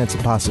newfound sense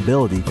of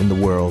possibility in the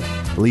world.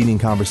 Leading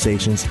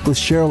Conversations with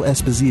Cheryl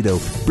Esposito,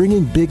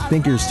 bringing big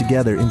thinkers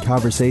together in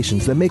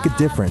conversations that make a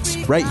difference,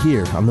 right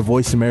here on the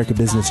Voice America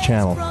Business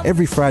Channel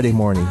every Friday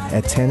morning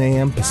at 10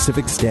 a.m.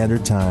 Pacific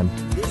Standard Time.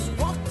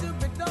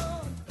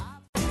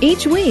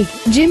 Each week,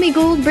 Jimmy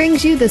Gould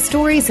brings you the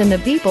stories and the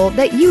people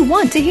that you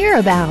want to hear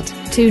about.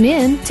 Tune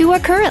in to A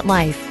Current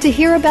Life to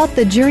hear about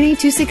the journey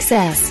to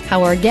success,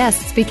 how our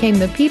guests became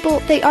the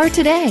people they are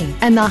today,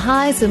 and the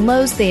highs and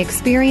lows they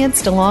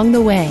experienced along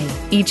the way.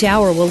 Each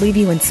hour will leave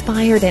you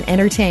inspired and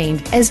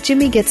entertained as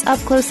Jimmy gets up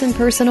close and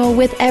personal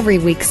with every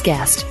week's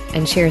guest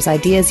and shares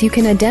ideas you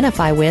can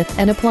identify with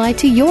and apply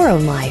to your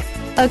own life.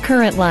 A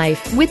Current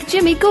Life with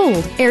Jimmy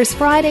Gould airs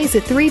Fridays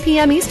at 3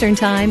 p.m. Eastern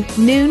Time,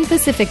 noon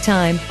Pacific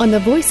Time on the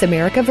Voice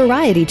America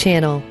Variety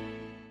Channel.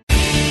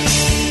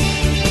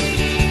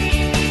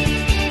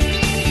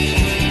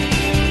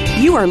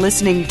 You are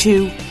listening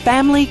to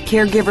Family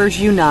Caregivers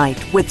Unite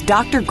with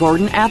Dr.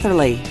 Gordon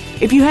Atherley.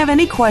 If you have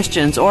any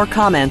questions or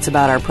comments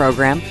about our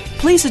program,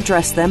 please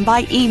address them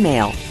by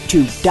email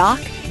to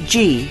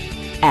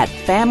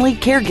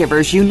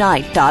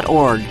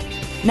docg@familycaregiversunite.org.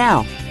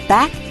 Now,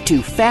 back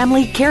to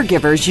Family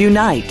Caregivers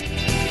Unite.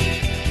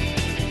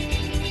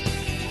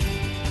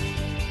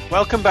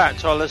 Welcome back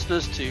to our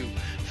listeners to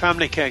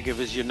Family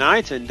Caregivers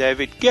Unite and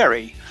David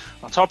Gerry.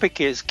 Our topic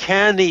is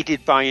care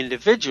needed by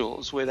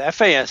individuals with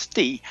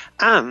FASD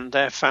and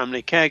their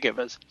family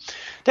caregivers.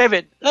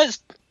 David,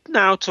 let's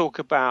now talk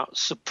about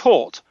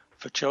support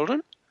for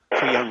children,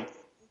 for young,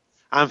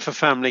 and for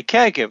family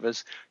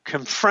caregivers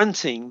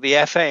confronting the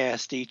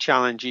FASD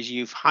challenges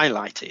you've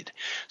highlighted.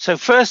 So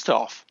first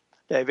off,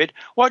 David,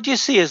 what do you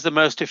see as the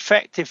most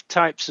effective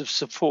types of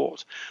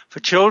support for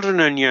children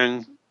and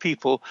young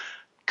people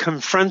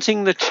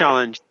confronting the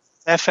challenge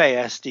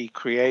FASD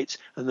creates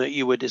and that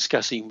you were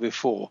discussing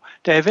before?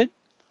 David?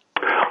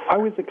 I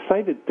was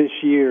excited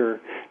this year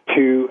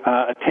to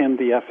attend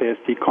the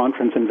FASD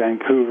conference in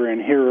Vancouver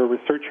and hear a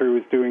researcher who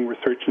was doing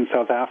research in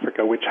South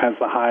Africa, which has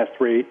the highest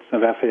rates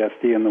of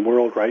FASD in the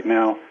world right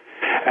now.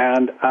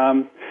 And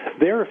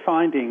they're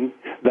finding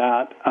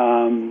that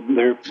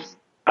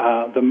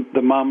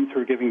the moms who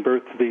are giving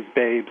birth to these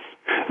babes,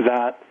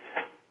 that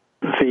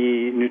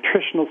the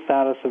nutritional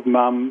status of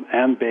mom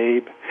and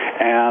babe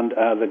and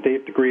the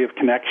degree of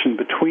connection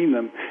between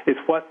them is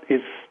what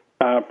is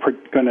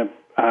going to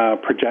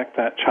project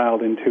that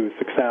child into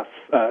success,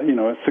 a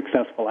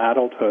successful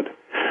adulthood.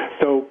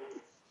 So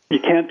you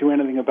can't do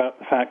anything about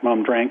the fact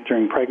mom drank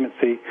during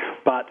pregnancy,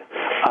 but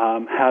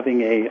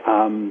having a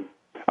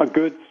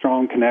good,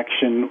 strong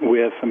connection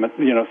with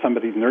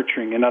somebody's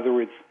nurturing. In other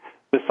words,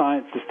 the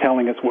science is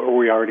telling us what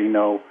we already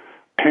know.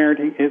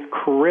 Parenting is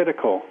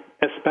critical,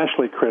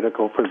 especially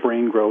critical for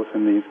brain growth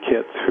in these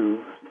kids who,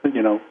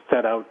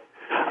 set out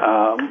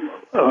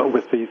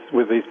with these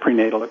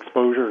prenatal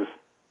exposures.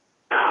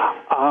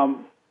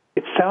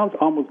 It sounds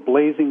almost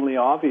blazingly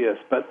obvious,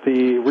 but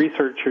the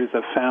researchers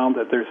have found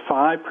that there's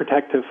 5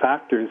 protective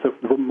factors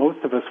that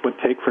most of us would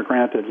take for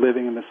granted: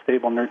 living in a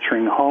stable,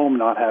 nurturing home,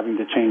 not having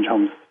to change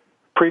homes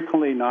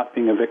frequently, not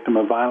being a victim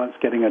of violence,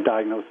 getting a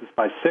diagnosis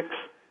by 6.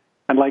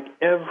 And like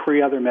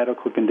every other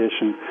medical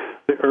condition,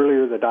 the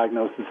earlier the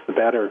diagnosis, the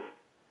better.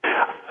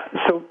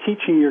 So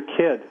teaching your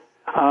kid,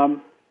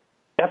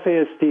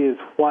 FASD is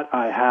what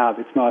I have,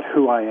 it's not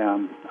who I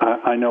am.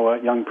 I know a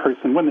young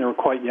person, when they were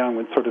quite young,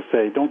 would sort of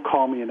say, don't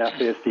call me an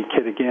FASD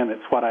kid again,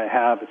 it's what I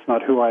have, it's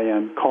not who I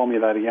am. Call me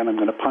that again, I'm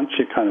going to punch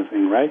you, kind of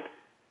thing, right?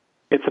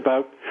 It's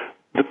about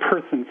the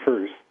person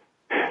first.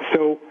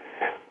 So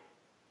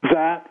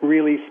that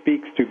really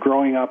speaks to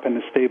growing up in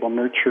a stable,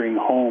 nurturing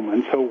home.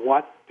 And so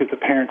what do the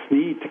parents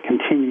need to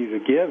continue to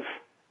give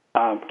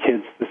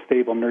kids the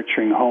stable,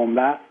 nurturing home?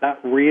 That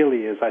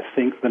really is, I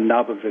think, the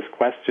nub of this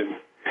question.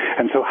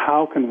 And so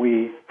how can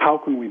we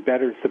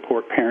better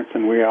support parents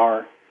than we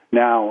are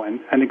now?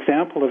 And an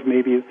example of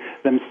maybe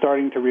them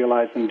starting to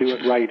realize and do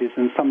it right is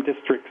in some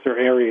districts or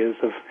areas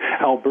of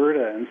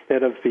Alberta,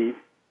 instead of the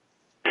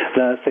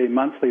say,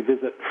 monthly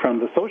visit from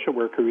the social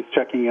worker who's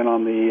checking in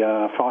on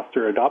the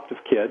foster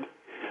adoptive kid,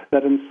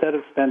 that instead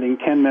of spending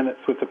 10 minutes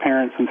with the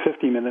parents and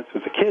 50 minutes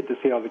with the kid to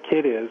see how the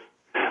kid is,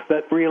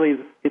 that really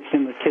it's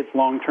in the kid's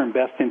long-term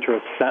best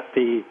interest that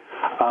the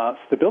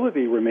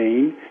stability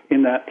remain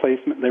in that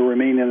placement, they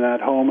remain in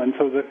that home, and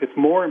so that it's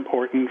more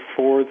important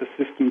for the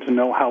system to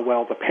know how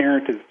well the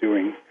parent is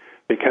doing,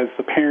 because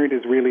the parent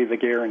is really the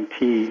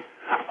guarantee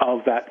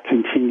of that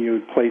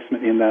continued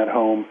placement in that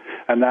home,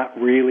 and that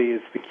really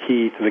is the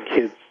key to the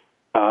kids.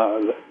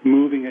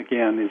 Moving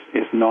again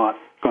is not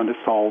going to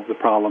solve the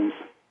problems.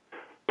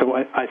 So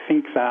I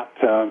think that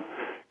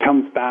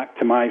comes back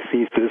to my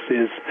thesis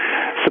is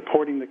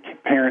supporting the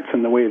parents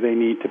in the way they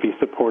need to be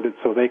supported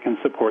so they can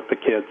support the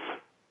kids.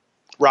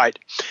 Right.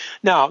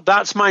 Now,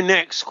 that's my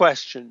next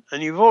question,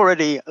 and you've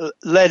already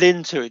led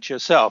into it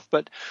yourself,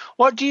 but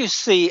what do you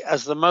see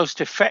as the most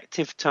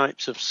effective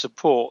types of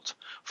support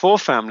for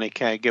family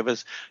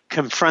caregivers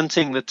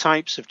confronting the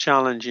types of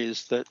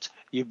challenges that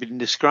you've been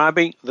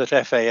describing that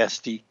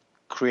FASD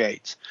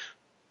creates?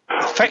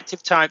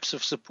 Effective types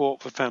of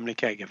support for family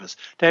caregivers.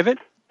 David?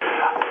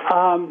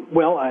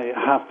 Well, I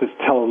have to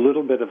tell a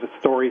little bit of a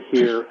story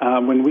here.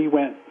 When we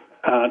went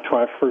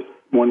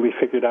when we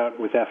figured out it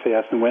was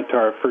FAS and went to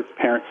our first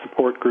parent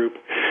support group,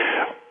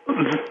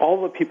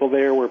 all the people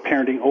there were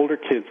parenting older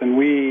kids, and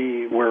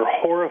we were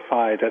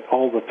horrified at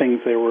all the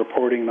things they were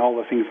reporting and all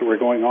the things that were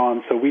going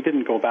on. So we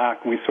didn't go back,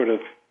 and we sort of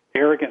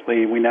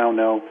arrogantly, we now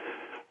know,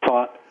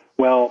 thought,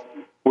 well,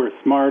 we're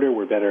smarter,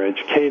 we're better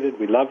educated,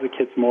 we love the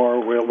kids more,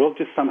 we'll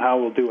just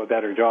somehow do a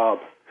better job.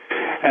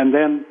 And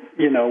then,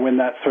 when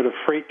that sort of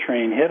freight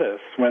train hit us,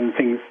 when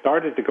things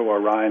started to go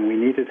awry and we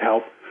needed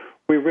help,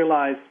 we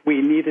realized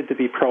we needed to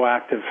be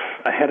proactive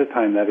ahead of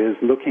time, that is,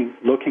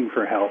 looking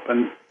for help.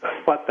 And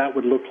what that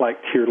would look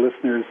like to your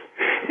listeners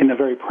in a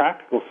very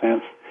practical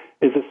sense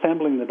is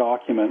assembling the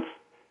documents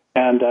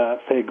and,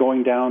 say,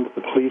 going down to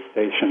the police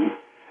station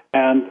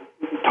and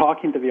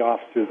talking to the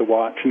officer of the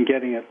watch and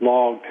getting it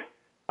logged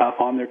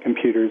on their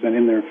computers and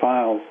in their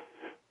files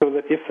so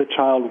that if the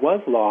child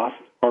was lost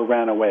or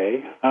ran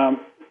away,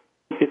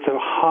 it's a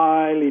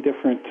highly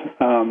different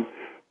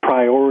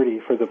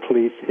priority for the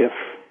police if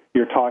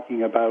you're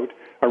talking about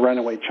a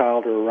runaway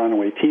child or a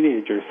runaway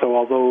teenager. So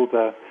although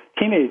the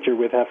teenager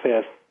with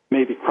FAS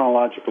may be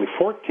chronologically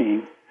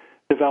 14,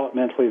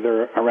 developmentally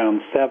they're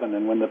around 7,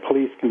 and when the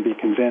police can be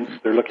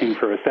convinced they're looking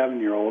for a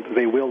 7-year-old,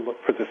 they will look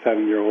for the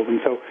 7-year-old. And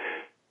so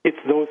it's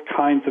those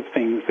kinds of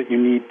things that you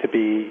need to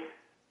be.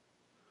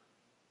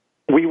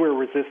 We were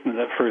resistant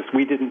at first.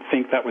 We didn't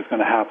think that was going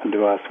to happen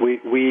to us.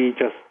 We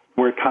just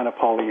were kind of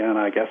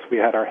Pollyanna, I guess. We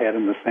had our head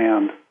in the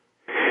sand.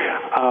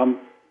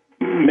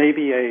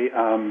 Maybe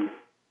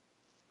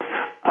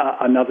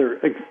another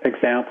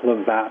example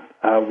of that,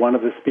 one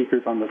of the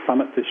speakers on the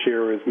summit this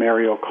year is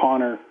Mary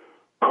O'Connor,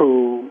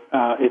 who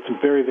it's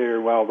very, very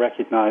well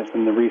recognized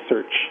in the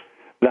research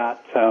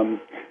that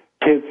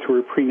kids who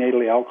are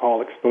prenatally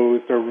alcohol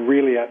exposed are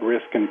really at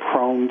risk and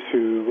prone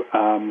to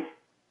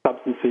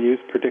substance use,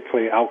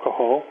 particularly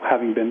alcohol,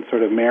 having been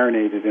sort of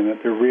marinated in it.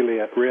 They're really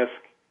at risk.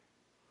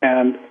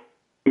 And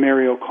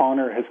Mary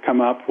O'Connor has come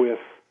up with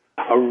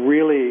a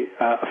really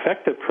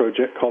effective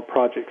project called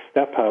Project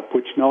Step Up,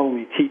 which not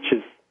only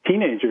teaches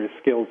teenagers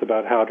skills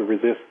about how to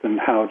resist and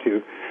how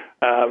to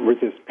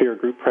resist peer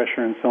group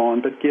pressure and so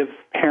on, but gives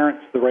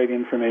parents the right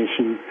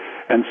information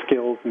and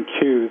skills and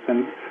cues.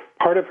 And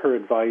part of her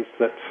advice,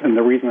 and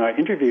the reason I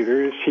interviewed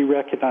her, is she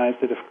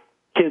recognized that if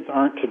kids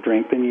aren't to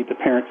drink, they need the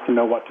parents to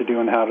know what to do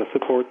and how to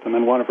support them.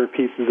 And one of her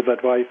pieces of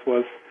advice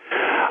was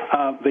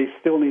they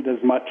still need as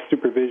much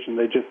supervision,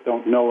 they just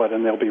don't know it,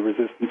 and they'll be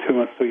resistant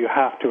to it. So you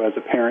have to, as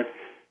a parent,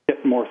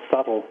 get more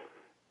subtle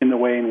in the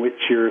way in which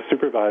you're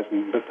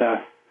supervising. But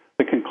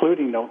the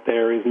concluding note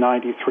there is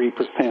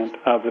 93%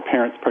 of the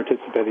parents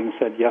participating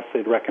said yes,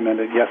 they'd recommend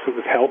it, yes, it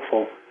was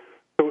helpful.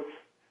 So it's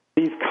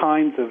these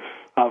kinds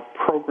of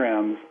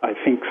programs, I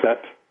think,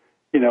 that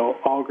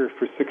augur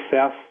for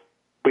success.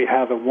 We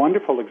have a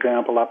wonderful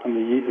example up in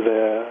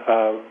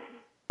the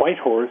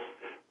Whitehorse,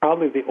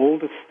 probably the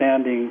oldest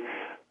standing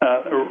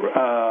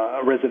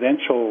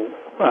residential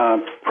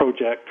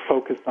project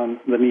focused on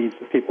the needs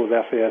of people with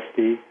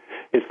FASD.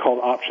 Is called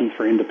Options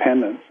for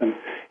Independence. And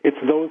it's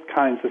those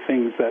kinds of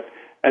things that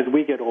as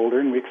we get older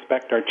and we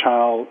expect our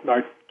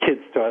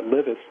kids to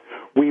outlive us,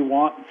 we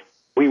want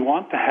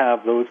to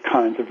have those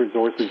kinds of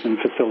resources and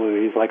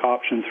facilities like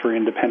Options for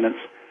Independence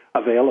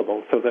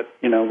available so that,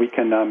 we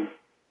can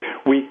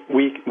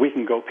we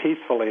can go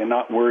peacefully and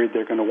not worried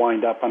they're going to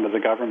wind up under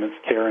the government's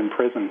care in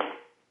prison.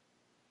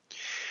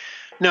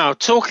 Now,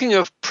 talking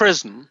of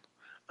prison,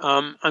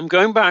 I'm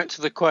going back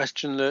to the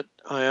question that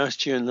I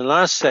asked you in the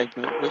last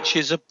segment, which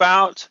is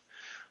about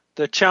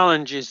the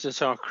challenges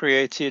that are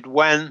created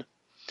when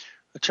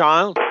a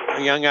child,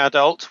 a young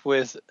adult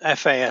with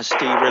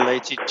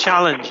FASD-related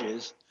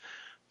challenges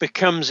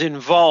becomes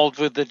involved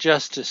with the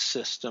justice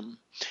system.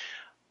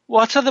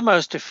 What are the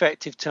most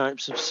effective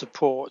types of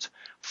support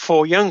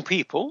for young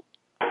people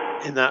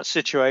in that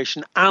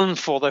situation and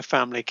for their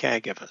family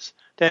caregivers?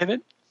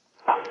 David?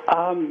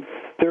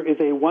 There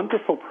is a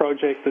wonderful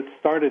project that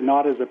started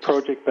not as a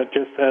project but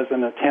just as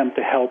an attempt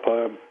to help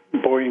a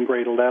boy in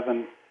grade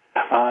 11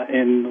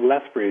 in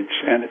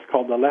Lethbridge, and it's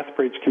called the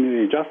Lethbridge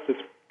Community Justice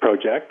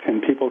Project,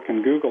 and people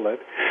can Google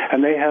it.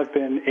 And they have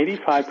been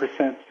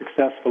 85%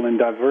 successful in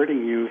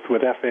diverting youth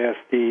with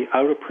FASD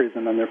out of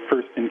prison on their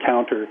first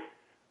encounter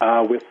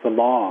with the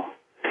law.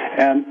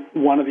 And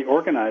one of the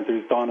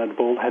organizers, Donna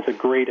Bull, has a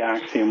great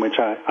axiom which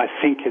I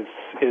think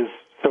is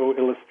so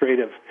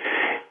illustrative.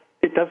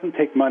 It doesn't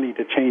take money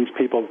to change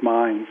people's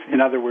minds. In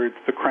other words,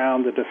 the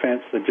Crown, the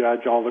defense, the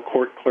judge, all the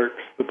court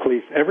clerks, the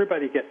police,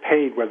 everybody get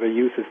paid whether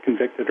youth is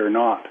convicted or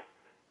not.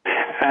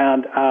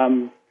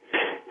 And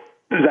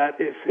that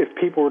if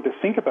people were to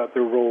think about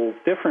their roles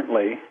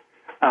differently,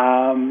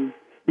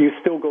 you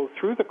still go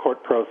through the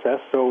court process.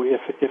 So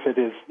if it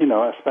is,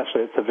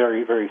 especially it's a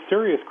very, very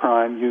serious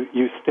crime,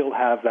 you still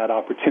have that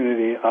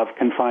opportunity of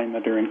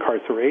confinement or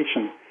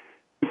incarceration.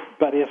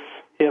 But if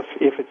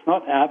it's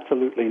not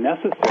absolutely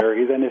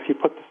necessary, then if you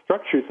put the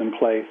structures in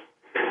place,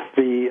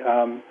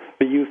 the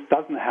youth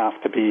doesn't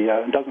have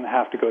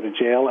to go to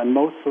jail, and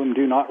most of them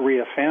do not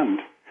reoffend.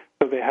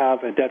 So they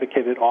have a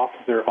dedicated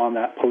officer on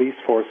that police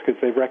force because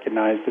they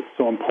recognize it's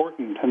so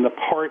important. And the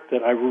part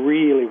that I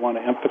really want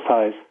to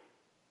emphasize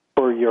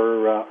for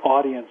your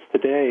audience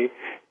today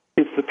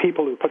is the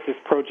people who put this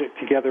project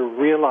together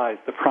realize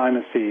the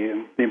primacy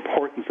and the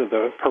importance of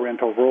the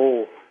parental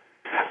role.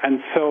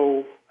 And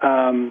so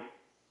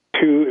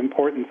two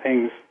important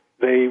things.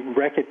 They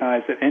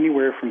recognize that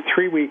anywhere from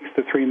 3 weeks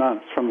to 3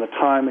 months from the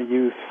time a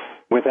youth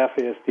with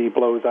FASD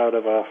blows out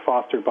of a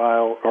foster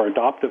bio or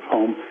adoptive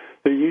home,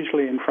 they're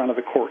usually in front of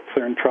the courts.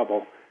 They're in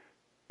trouble.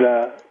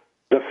 The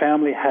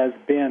family has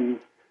been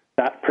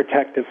that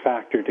protective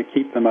factor to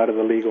keep them out of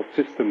the legal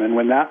system. And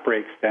when that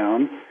breaks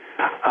down,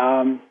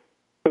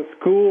 so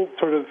school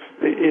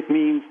it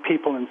means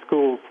people in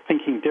schools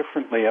thinking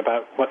differently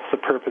about what's the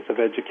purpose of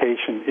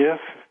education. If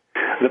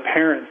the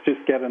parents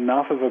just get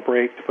enough of a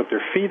break to put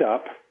their feet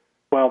up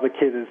while the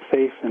kid is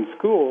safe in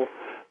school,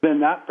 then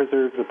that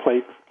preserves the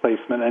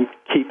placement and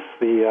keeps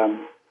the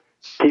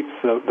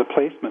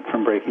placement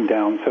from breaking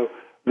down. So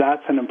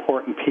that's an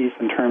important piece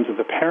in terms of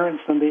the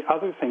parents. And the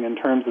other thing in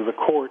terms of the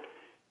court,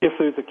 if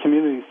there's a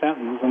community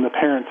sentence and the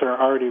parents are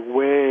already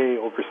way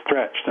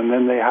overstretched, and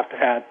then they have to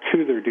add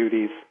to their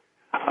duties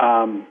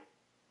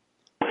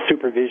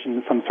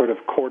supervision, some sort of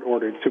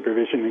court-ordered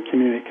supervision, and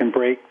community can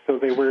break. So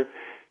they were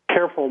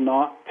careful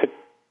not to,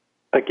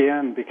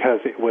 again, because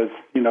it was,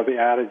 the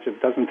adage of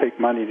doesn't take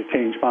money to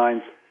change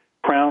minds.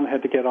 Crown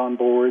had to get on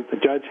board, the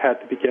judge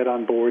had to get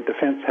on board,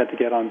 defense had to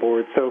get on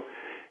board. So,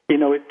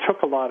 it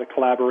took a lot of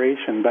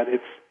collaboration, but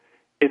it's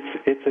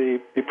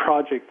a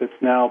project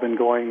that's now been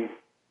going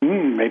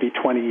maybe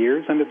 20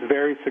 years, and it's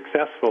very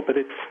successful. But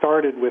it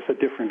started with a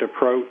different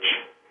approach.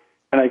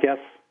 And I guess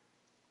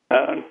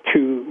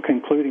two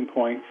concluding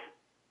points,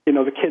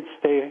 the kids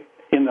stay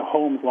in the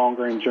homes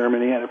longer in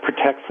Germany, and it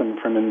protects them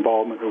from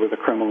involvement with the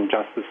criminal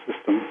justice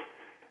system.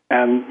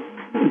 And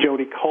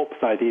Jody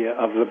Culp's idea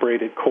of the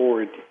braided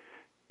cord,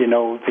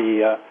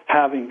 the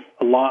having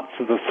lots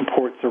of the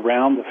supports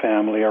around the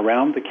family,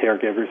 around the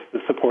caregivers to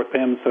support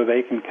them so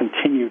they can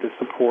continue to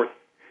support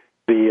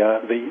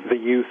the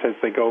youth as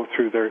they go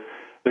through their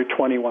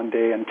 21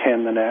 day and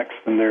 10 the next,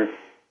 and their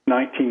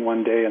 19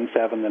 one day and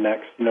 7 the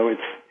next.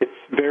 It's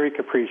very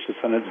capricious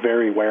and it's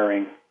very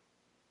wearing.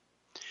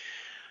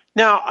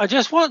 Now, I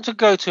just want to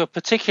go to a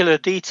particular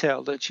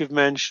detail that you've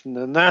mentioned,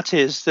 and that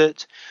is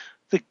that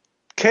the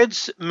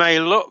kids may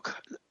look,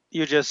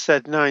 you just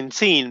said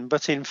 19,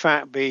 but in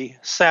fact be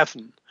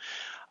 7.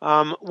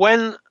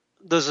 When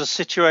there's a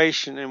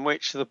situation in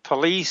which the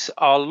police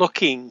are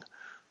looking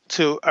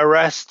to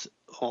arrest,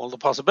 or the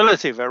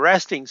possibility of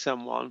arresting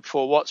someone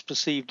for what's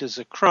perceived as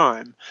a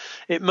crime,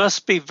 it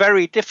must be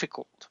very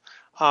difficult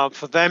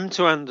for them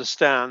to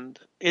understand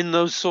in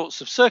those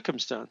sorts of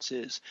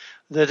circumstances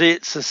that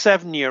it's a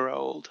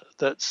 7-year-old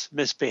that's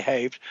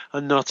misbehaved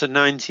and not a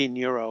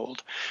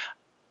 19-year-old.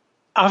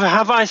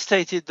 Have I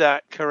stated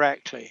that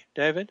correctly,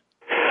 David?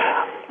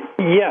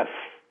 Yes.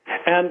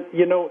 And,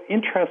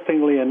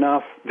 interestingly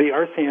enough, the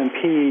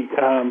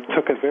RCMP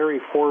took a very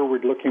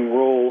forward-looking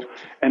role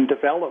and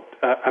developed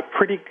a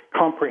pretty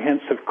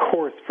comprehensive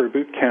course for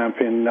boot camp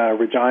in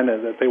Regina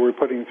that they were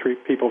putting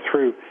people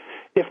through.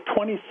 If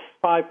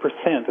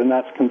 25%, and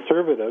that's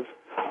conservative,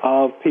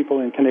 of people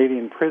in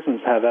Canadian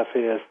prisons have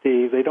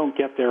FASD, they don't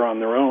get there on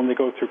their own. They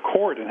go through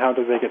court, and how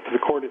do they get to the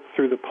court? It's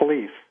through the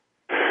police.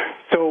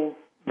 So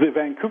the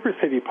Vancouver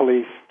City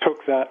Police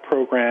took that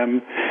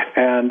program,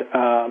 and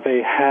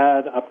they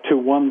had up to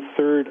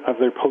 1/3 of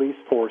their police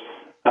force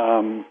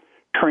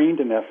trained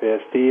in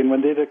FASD. And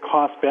when they did a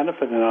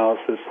cost-benefit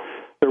analysis,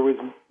 there was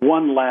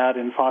one lad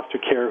in foster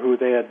care who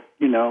they had,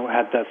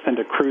 had to send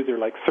a cruiser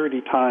like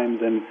 30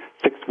 times in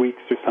 6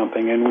 weeks or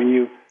something. And when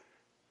you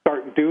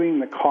start doing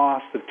the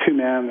cost of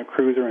 2-man, the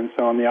cruiser, and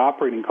so on, the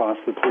operating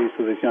costs of the police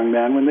with this young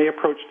man, when they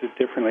approached it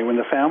differently, when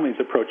the families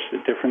approached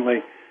it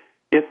differently,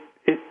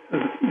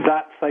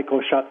 that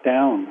cycle shut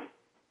down.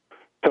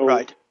 So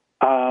right.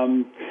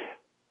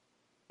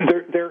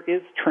 There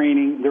is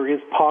training, there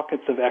is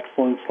pockets of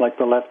excellence like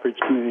the Lethbridge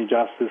Community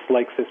Justice,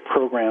 like this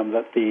program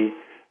that the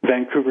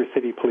Vancouver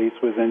City Police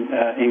was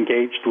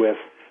engaged with,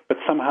 but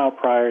somehow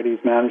priorities,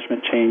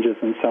 management changes,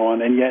 and so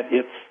on, and yet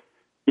it's,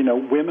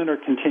 women are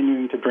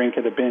continuing to drink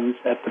at the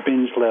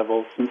binge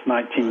level since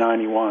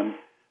 1991.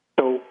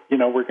 So,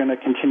 we're going to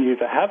continue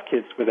to have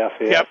kids with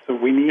FAS, so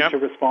we need to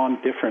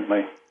respond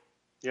differently.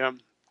 Yeah,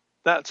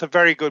 that's a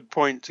very good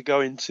point to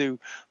go into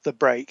the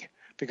break,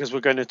 because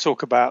we're going to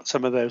talk about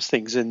some of those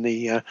things in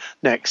the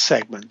next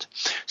segment.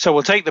 So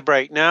we'll take the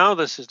break now.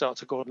 This is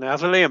Dr. Gordon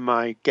Atherley, and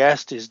my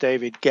guest is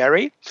David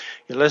Gerry.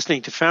 You're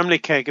listening to Family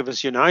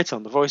Caregivers Unite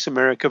on the Voice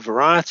America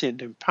Variety and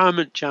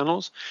Empowerment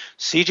channels,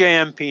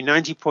 CJMP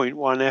 90.1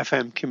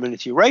 FM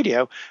Community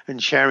Radio, and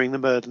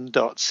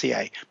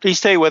sharingtheburden.ca. Please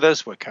stay with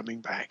us. We're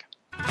coming back.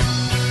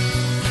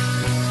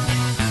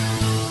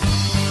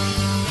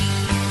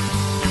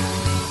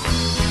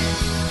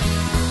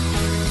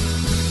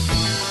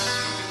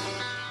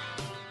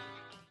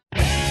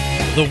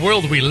 The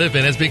world we live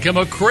in has become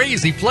a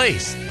crazy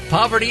place.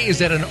 Poverty is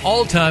at an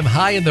all-time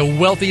high in the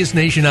wealthiest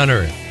nation on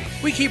earth.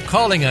 We keep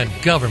calling on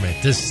government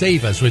to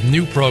save us with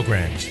new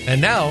programs.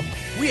 And now,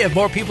 we have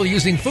more people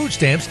using food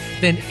stamps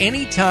than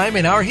any time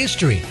in our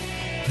history.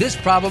 This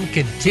problem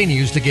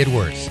continues to get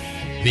worse.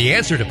 The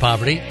answer to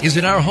poverty is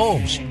in our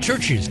homes,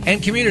 churches,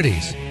 and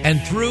communities,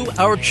 and through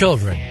our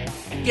children.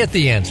 Get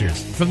the answers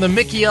from The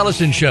Mickey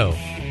Ellison Show,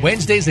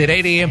 Wednesdays at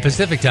 8 a.m.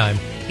 Pacific Time,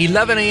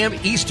 11 a.m.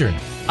 Eastern,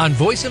 on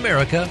Voice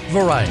America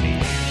Variety.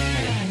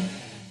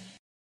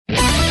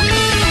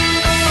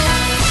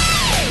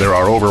 There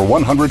are over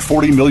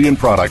 140 million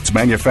products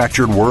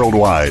manufactured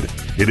worldwide.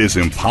 It is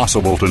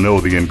impossible to know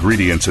the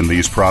ingredients in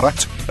these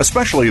products,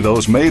 especially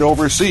those made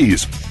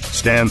overseas.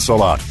 Stan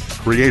Salat,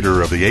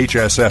 creator of the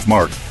HSF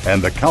Mark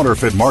and the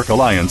Counterfeit Mark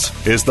Alliance,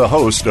 is the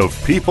host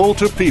of People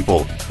to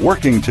People,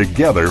 working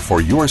together for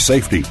your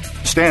safety.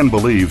 Stan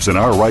believes in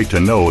our right to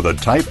know the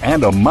type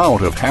and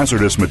amount of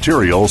hazardous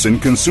materials in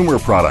consumer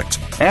products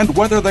and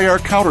whether they are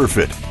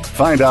counterfeit.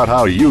 Find out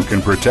how you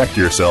can protect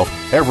yourself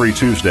every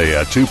Tuesday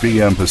at 2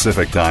 p.m.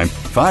 Pacific Time,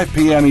 5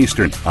 p.m.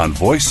 Eastern on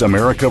Voice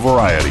America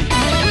Variety.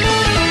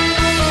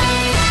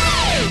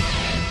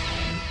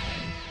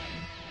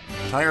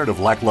 Tired of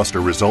lackluster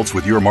results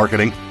with your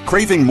marketing?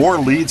 Craving more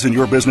leads in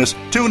your business?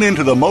 Tune in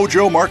to the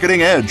Mojo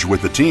Marketing Edge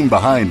with the team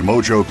behind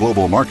Mojo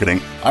Global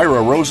Marketing,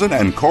 Ira Rosen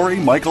and Corey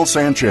Michael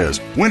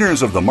Sanchez.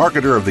 Winners of the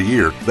Marketer of the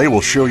Year, they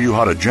will show you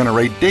how to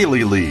generate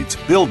daily leads,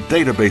 build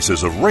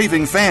databases of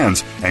raving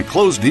fans, and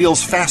close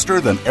deals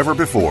faster than ever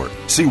before.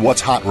 See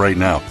what's hot right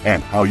now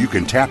and how you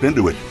can tap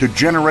into it to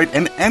generate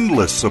an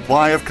endless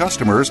supply of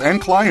customers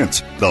and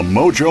clients. The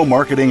Mojo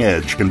Marketing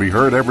Edge can be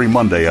heard every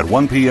Monday at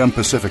 1 p.m.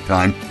 Pacific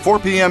Time, 4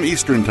 p.m.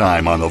 Eastern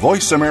Time on the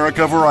Voice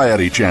America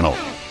Variety Channel.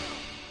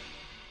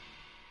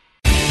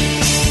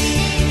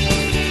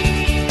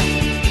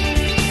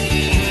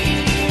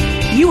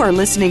 You are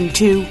listening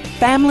to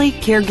Family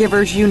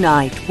Caregivers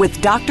Unite with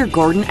Dr.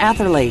 Gordon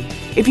Atherley.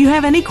 If you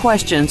have any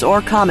questions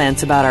or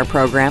comments about our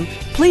program,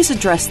 please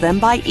address them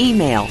by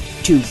email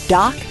to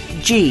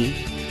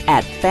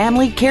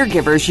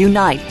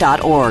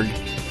docg@familycaregiversunite.org.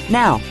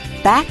 Now,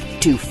 back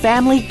to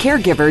Family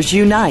Caregivers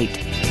Unite.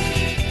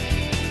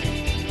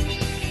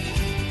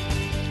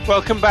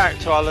 Welcome back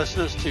to our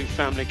listeners to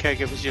Family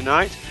Caregivers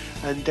Unite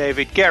and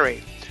David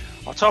Gerry.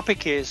 Our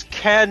topic is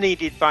care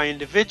needed by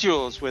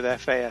individuals with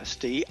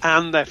FASD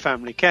and their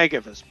family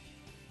caregivers.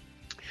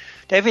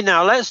 David,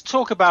 now let's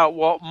talk about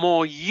what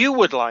more you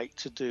would like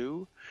to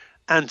do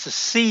and to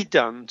see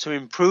done to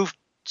improve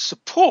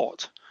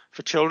support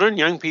for children,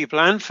 young people,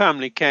 and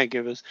family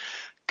caregivers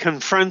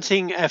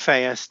confronting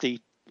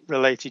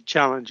FASD-related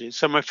challenges.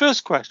 So my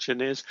first question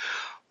is,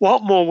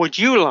 what more would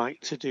you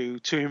like to do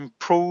to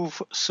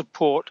improve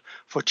support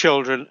for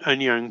children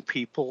and young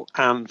people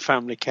and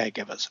family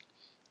caregivers?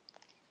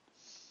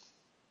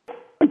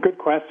 A good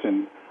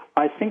question.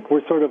 I think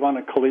we're sort of on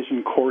a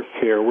collision course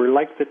here. We're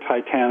like the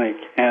Titanic,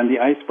 and the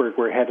iceberg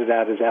we're headed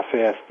at is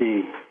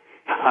FASD.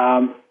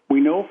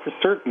 We know for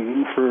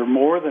certain for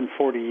more than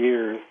 40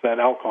 years that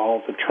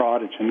alcohol is a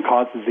trodogen,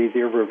 causes these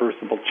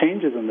irreversible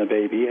changes in the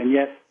baby, and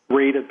yet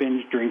rate of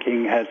binge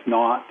drinking has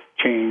not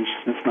changed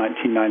since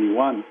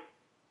 1991.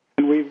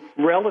 And we've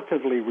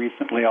relatively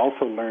recently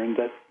also learned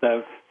that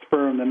the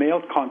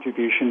male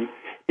contribution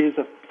is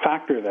a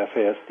factor of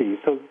FASD.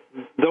 So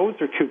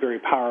those are two very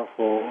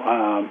powerful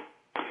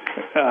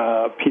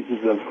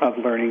pieces of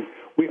learning.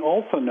 We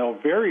also know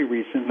very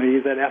recently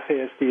that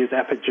FASD is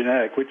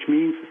epigenetic, which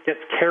means it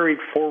gets carried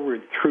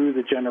forward through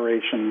the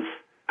generations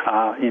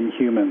in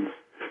humans.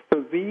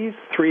 So these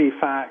three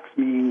facts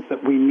means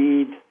that we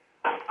need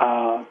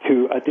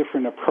to a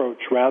different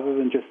approach rather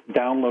than just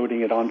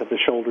downloading it onto the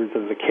shoulders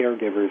of the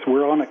caregivers.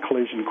 We're on a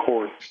collision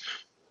course.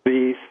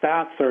 The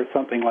stats are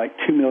something like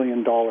 $2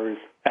 million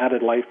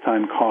added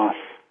lifetime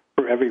costs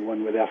for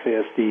everyone with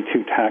FASD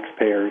to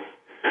taxpayers.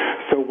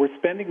 So we're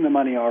spending the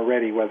money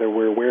already, whether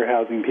we're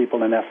warehousing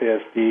people in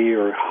FASD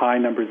or high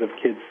numbers of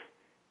kids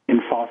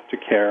in foster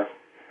care.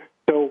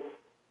 So,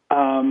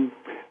 and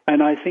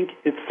I think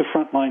it's the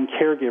frontline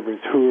caregivers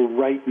who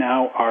right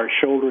now are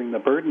shouldering the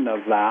burden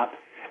of that,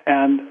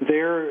 and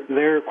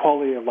their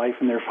quality of life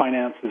and their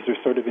finances are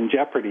sort of in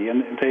jeopardy.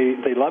 And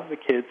they love the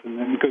kids and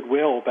in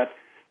goodwill, but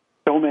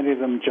so many of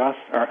them just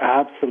are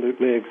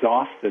absolutely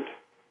exhausted.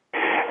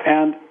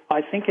 And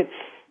I think it's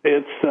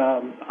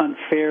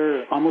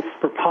unfair, almost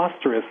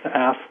preposterous to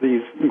ask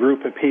these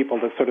group of people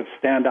to sort of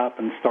stand up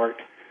and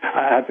start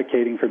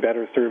advocating for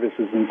better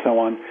services and so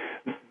on.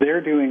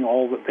 They're doing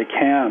all that they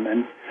can.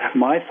 And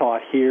my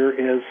thought here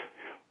is,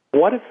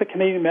 what if the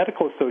Canadian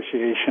Medical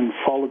Association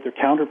followed their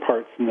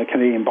counterparts in the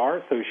Canadian Bar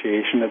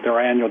Association at their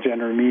annual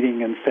general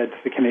meeting and said to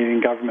the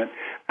Canadian government,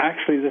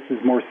 actually, this is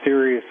more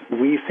serious.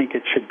 We think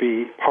it should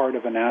be part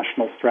of a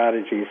national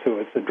strategy so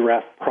it's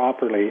addressed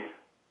properly.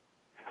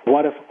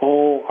 What if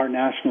all our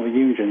national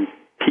unions,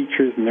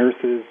 teachers,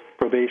 nurses,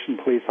 probation,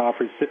 police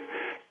officers,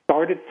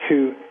 started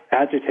to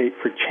agitate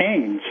for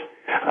change?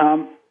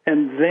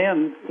 And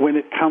then when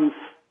it comes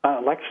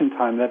election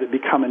time, that it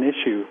become an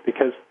issue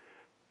because,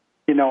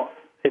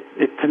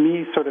 it to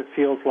me sort of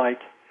feels like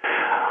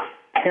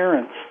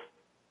parents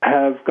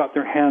have got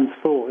their hands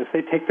full. If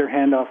they take their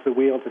hand off the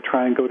wheel to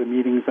try and go to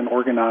meetings and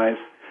organize,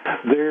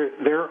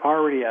 they're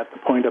already at the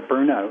point of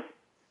burnout.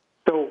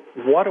 So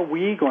what are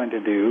we going to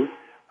do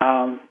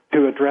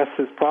to address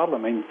this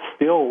problem? I mean,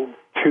 still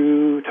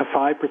 2 to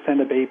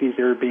 5% of babies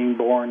are being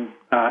born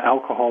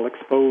alcohol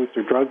exposed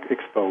or drug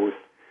exposed.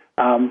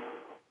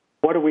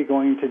 What are we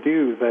going to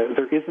do?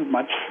 There isn't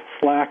much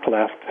slack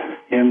left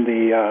in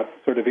the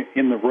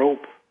in the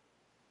rope.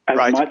 As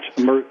much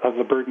of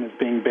the burden is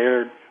being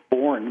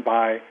borne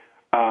by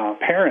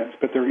parents,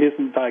 but there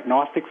isn't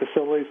diagnostic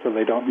facilities, so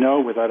they don't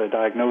know. Without a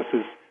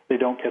diagnosis, they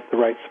don't get the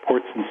right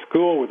supports in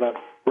school. Without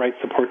right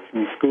supports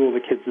in school, the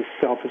kids'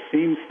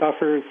 self-esteem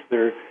suffers.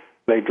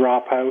 They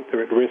drop out.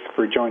 They're at risk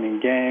for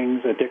joining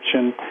gangs,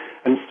 addiction,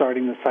 and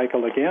starting the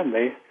cycle again.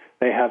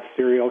 They have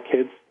serial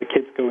kids. The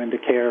kids go into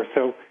care.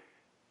 So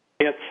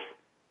it's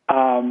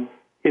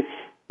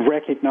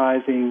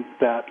recognizing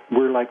that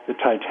we're like the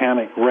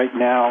Titanic right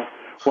now.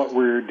 What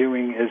we're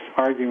doing is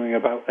arguing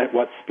about at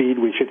what speed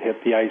we should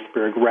hit the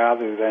iceberg,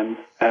 rather than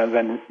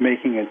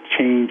making a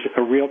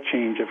real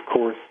change of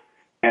course,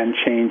 and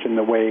change in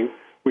the way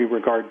we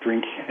regard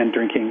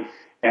drinking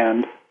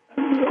and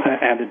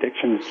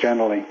addictions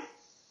generally.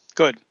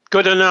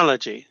 Good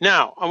analogy.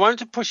 Now, I want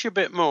to push you a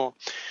bit more.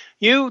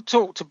 You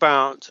talked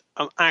about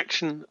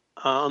action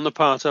on the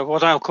part of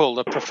what I'll call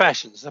the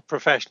professions, the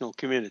professional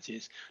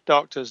communities,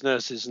 doctors,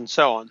 nurses, and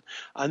so on.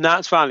 And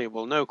that's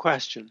valuable, no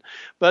question.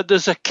 But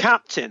there's a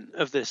captain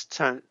of this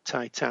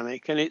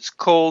Titanic, and it's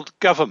called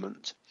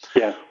government.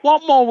 Yes.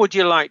 What more would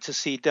you like to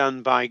see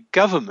done by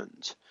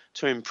government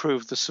to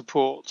improve the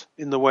support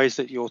in the ways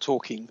that you're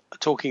talking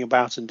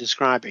about and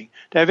describing?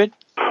 David?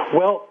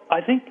 Well,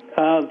 I think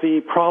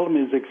the problem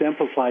is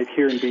exemplified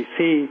here in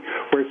BC,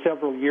 where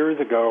several years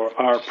ago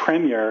our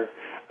premier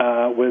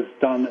was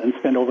done and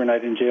spent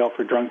overnight in jail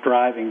for drunk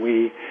driving.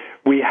 We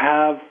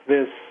have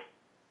this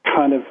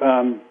kind of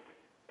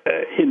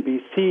in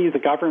BC, the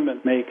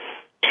government makes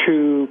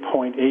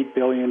 $2.8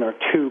 billion or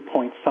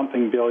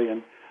 2-point-something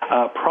billion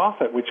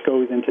profit, which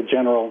goes into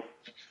general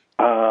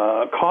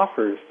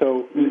coffers.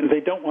 So they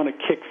don't want to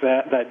kick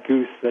that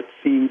goose that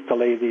seems to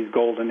lay these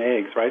golden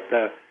eggs, right?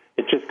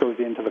 It just goes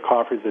into the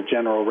coffers of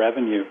general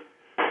revenue.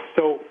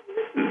 So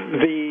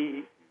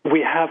we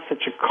have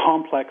such a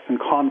complex and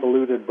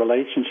convoluted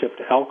relationship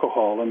to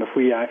alcohol, and if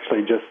we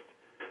actually just,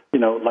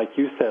 like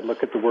you said,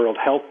 look at the World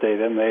Health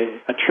Data, and they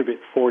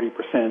attribute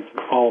 40% of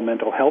all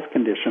mental health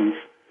conditions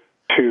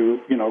to,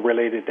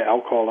 related to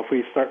alcohol. If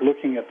we start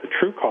looking at the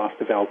true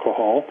cost of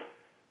alcohol,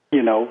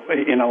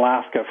 in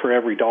Alaska, for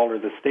every dollar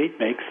the state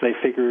makes, they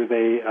figure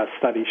a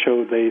study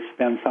showed they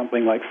spend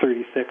something like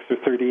 $36 or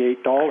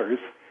 $38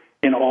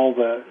 in all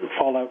the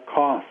fallout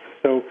costs.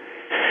 So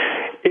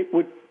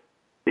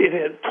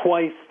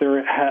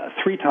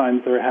three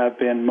times there have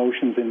been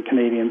motions in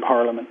Canadian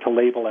Parliament to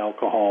label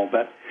alcohol,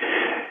 but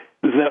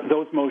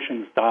those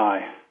motions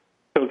die.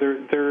 So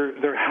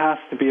there has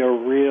to be a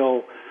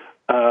real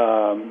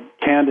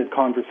candid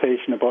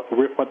conversation about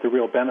what the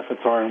real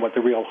benefits are and what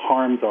the real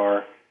harms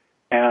are,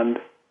 and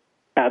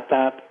at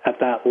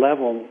that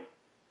level,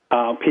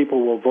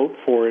 people will vote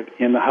for it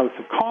in the House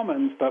of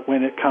Commons. But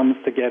when it comes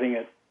to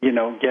getting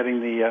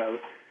the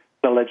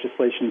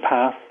legislation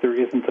passed, there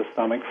isn't a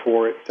stomach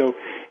for it. So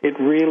it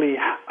really,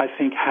 I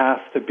think, has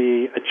to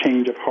be a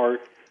change of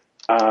heart.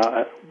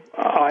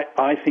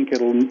 I think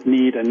it'll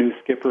need a new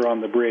skipper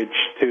on the bridge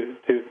to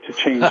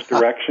change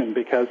direction,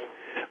 because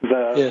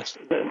the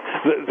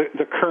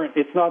current,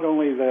 it's not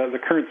only the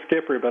current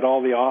skipper, but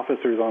all the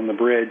officers on the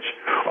bridge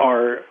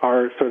are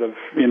sort of,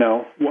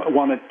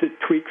 want to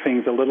tweak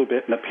things a little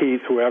bit and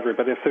appease whoever.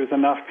 But if there's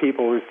enough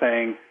people who are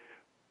saying,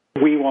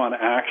 we want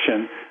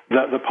action,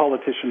 the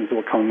politicians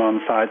will come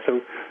on side.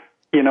 So,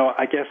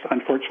 I guess,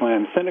 unfortunately,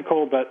 I'm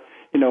cynical, but,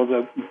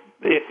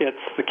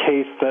 it's the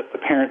case that the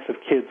parents of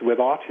kids with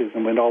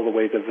autism went all the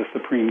way to the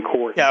Supreme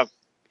Court. Yeah,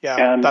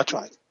 and that's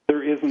right.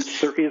 There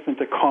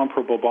isn't a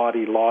comparable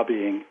body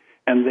lobbying,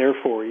 and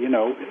therefore,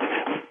 the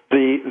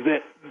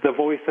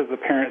voice of the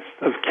parents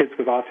of kids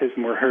with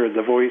autism were heard.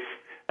 The voice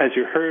as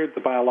you heard,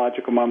 the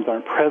biological moms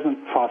aren't present.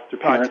 Foster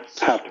parents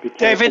have to be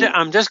careful. David,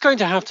 I'm just going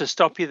to have to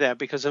stop you there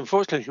because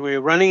unfortunately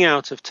we're running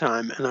out of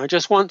time, and I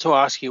just want to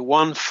ask you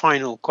one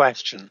final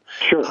question,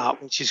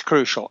 which is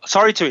crucial.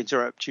 Sorry to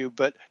interrupt you,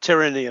 but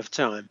tyranny of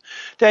time.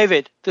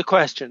 David, the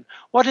question,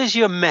 what is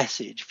your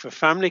message for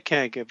family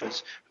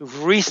caregivers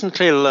who've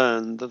recently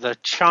learned that the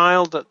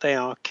child that they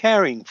are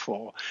caring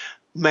for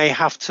may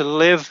have to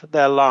live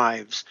their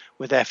lives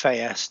with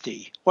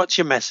FASD? What's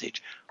your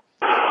message?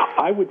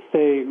 I would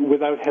say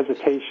without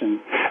hesitation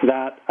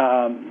that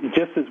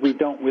just as we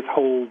don't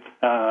withhold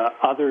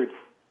other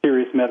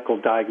serious medical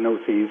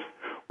diagnoses,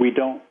 we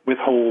don't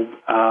withhold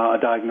a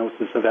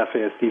diagnosis of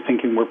FASD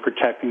thinking we're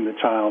protecting the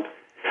child.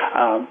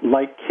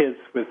 Like kids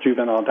with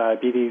juvenile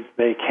diabetes,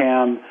 they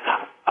can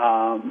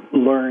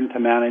learn to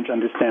manage,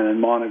 understand,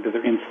 and monitor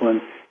their insulin,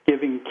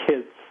 giving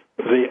kids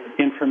the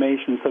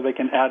information so they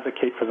can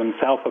advocate for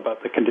themselves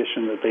about the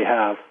condition that they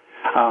have.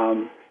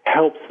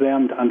 Helps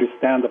them to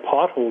understand the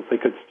potholes they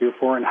could steer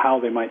for and how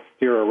they might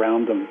steer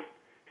around them.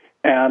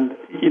 And,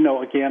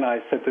 again,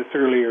 I said this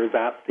earlier,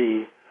 that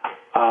the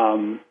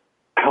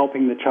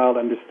helping the child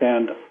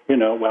understand,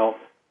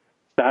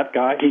 that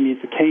guy, he needs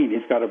a cane,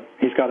 he's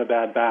got a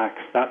bad back,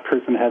 that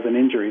person has an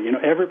injury.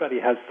 Everybody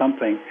has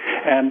something.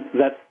 And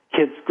that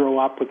kids grow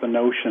up with the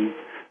notion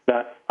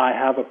that I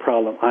have a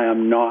problem, I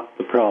am not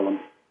the problem.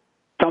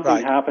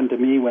 Something happened to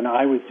me when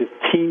I was just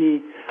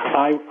teeny.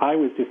 I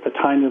was just a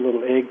tiny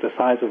little egg the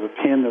size of a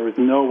pin. There was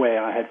no way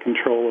I had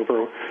control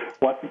over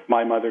what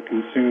my mother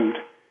consumed.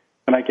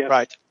 And I guess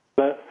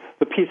the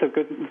piece of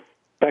good,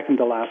 second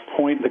to last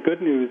point, the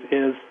good news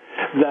is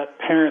that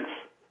parents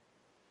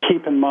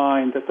keep in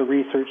mind that the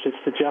research is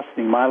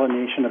suggesting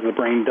myelination of the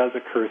brain does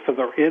occur. So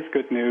there is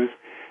good news.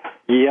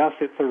 Yes,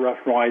 it's a rough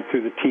ride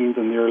through the teens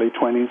and the early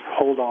 20s.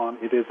 Hold on,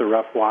 it is a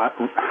rough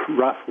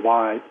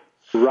ride.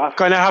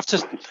 Going to have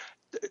to...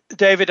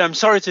 David, I'm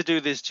sorry to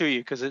do this to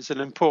you because it's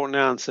an important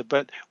answer,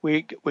 but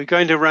we're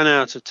going to run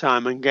out of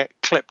time and get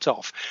clipped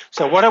off.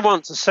 So what I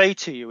want to say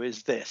to you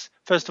is this.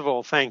 First of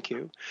all, thank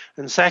you.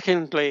 And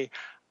secondly,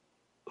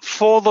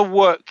 for the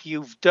work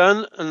you've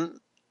done and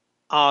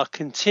are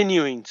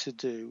continuing to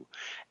do,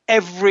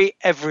 every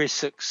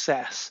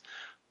success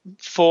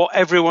for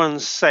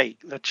everyone's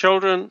sake, the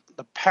children,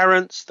 the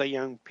parents, the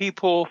young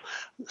people,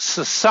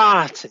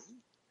 society,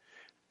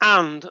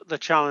 and the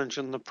challenge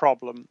and the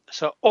problem.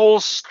 So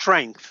all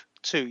strength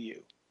to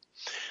you.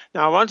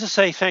 Now, I want to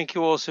say thank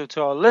you also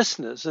to our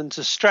listeners and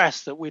to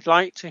stress that we'd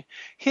like to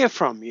hear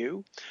from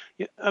you,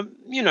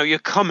 your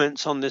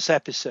comments on this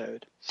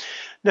episode.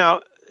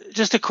 Now,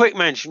 just a quick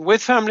mention,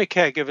 with Family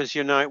Caregivers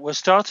Unite, we're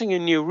starting a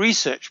new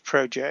research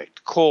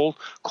project called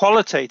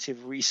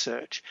Qualitative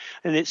Research,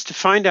 and it's to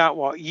find out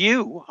what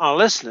you, our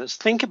listeners,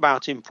 think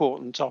about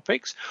important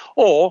topics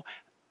or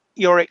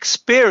your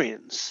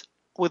experience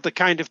with the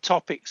kind of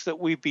topics that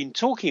we've been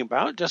talking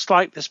about, just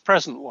like this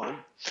present one,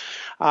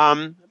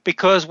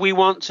 because we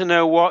want to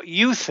know what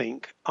you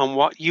think and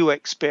what you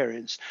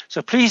experience.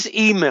 So please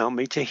email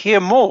me to hear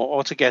more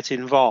or to get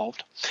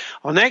involved.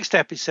 Our next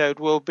episode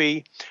will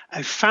be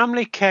a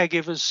family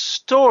caregiver's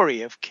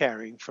story of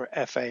caring for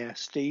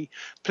FASD.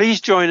 Please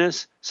join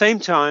us, same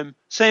time,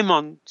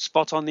 same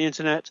spot on the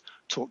internet.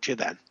 Talk to you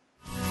then.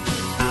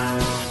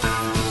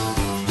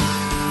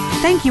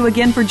 Thank you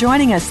again for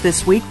joining us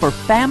this week for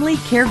Family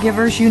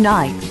Caregivers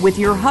Unite with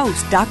your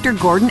host, Dr.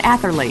 Gordon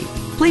Atherley.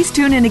 Please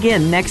tune in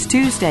again next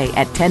Tuesday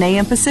at 10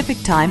 a.m. Pacific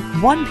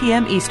Time, 1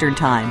 p.m. Eastern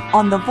Time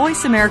on the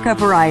Voice America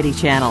Variety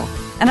Channel.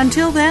 And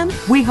until then,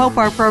 we hope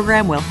our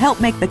program will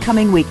help make the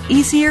coming week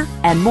easier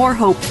and more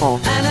hopeful.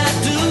 And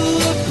I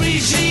do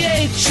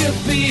appreciate you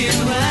being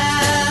around.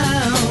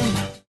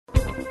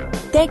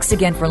 Thanks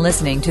again for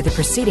listening to the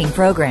preceding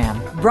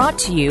program brought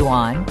to you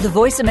on the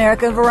Voice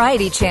America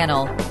Variety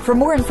Channel. For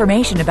more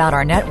information about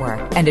our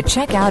network and to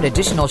check out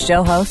additional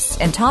show hosts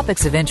and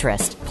topics of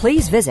interest,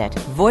 please visit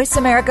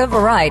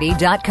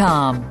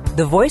voiceamericavariety.com.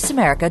 The Voice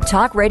America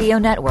Talk Radio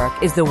Network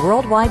is the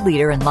worldwide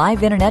leader in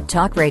live Internet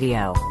talk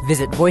radio.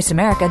 Visit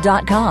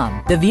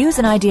voiceamerica.com. The views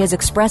and ideas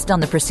expressed on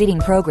the preceding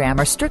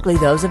program are strictly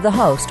those of the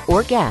host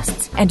or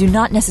guests and do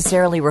not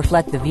necessarily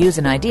reflect the views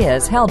and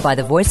ideas held by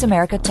the Voice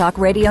America Talk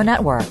Radio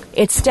Network,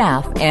 its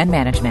staff, and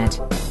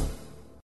management.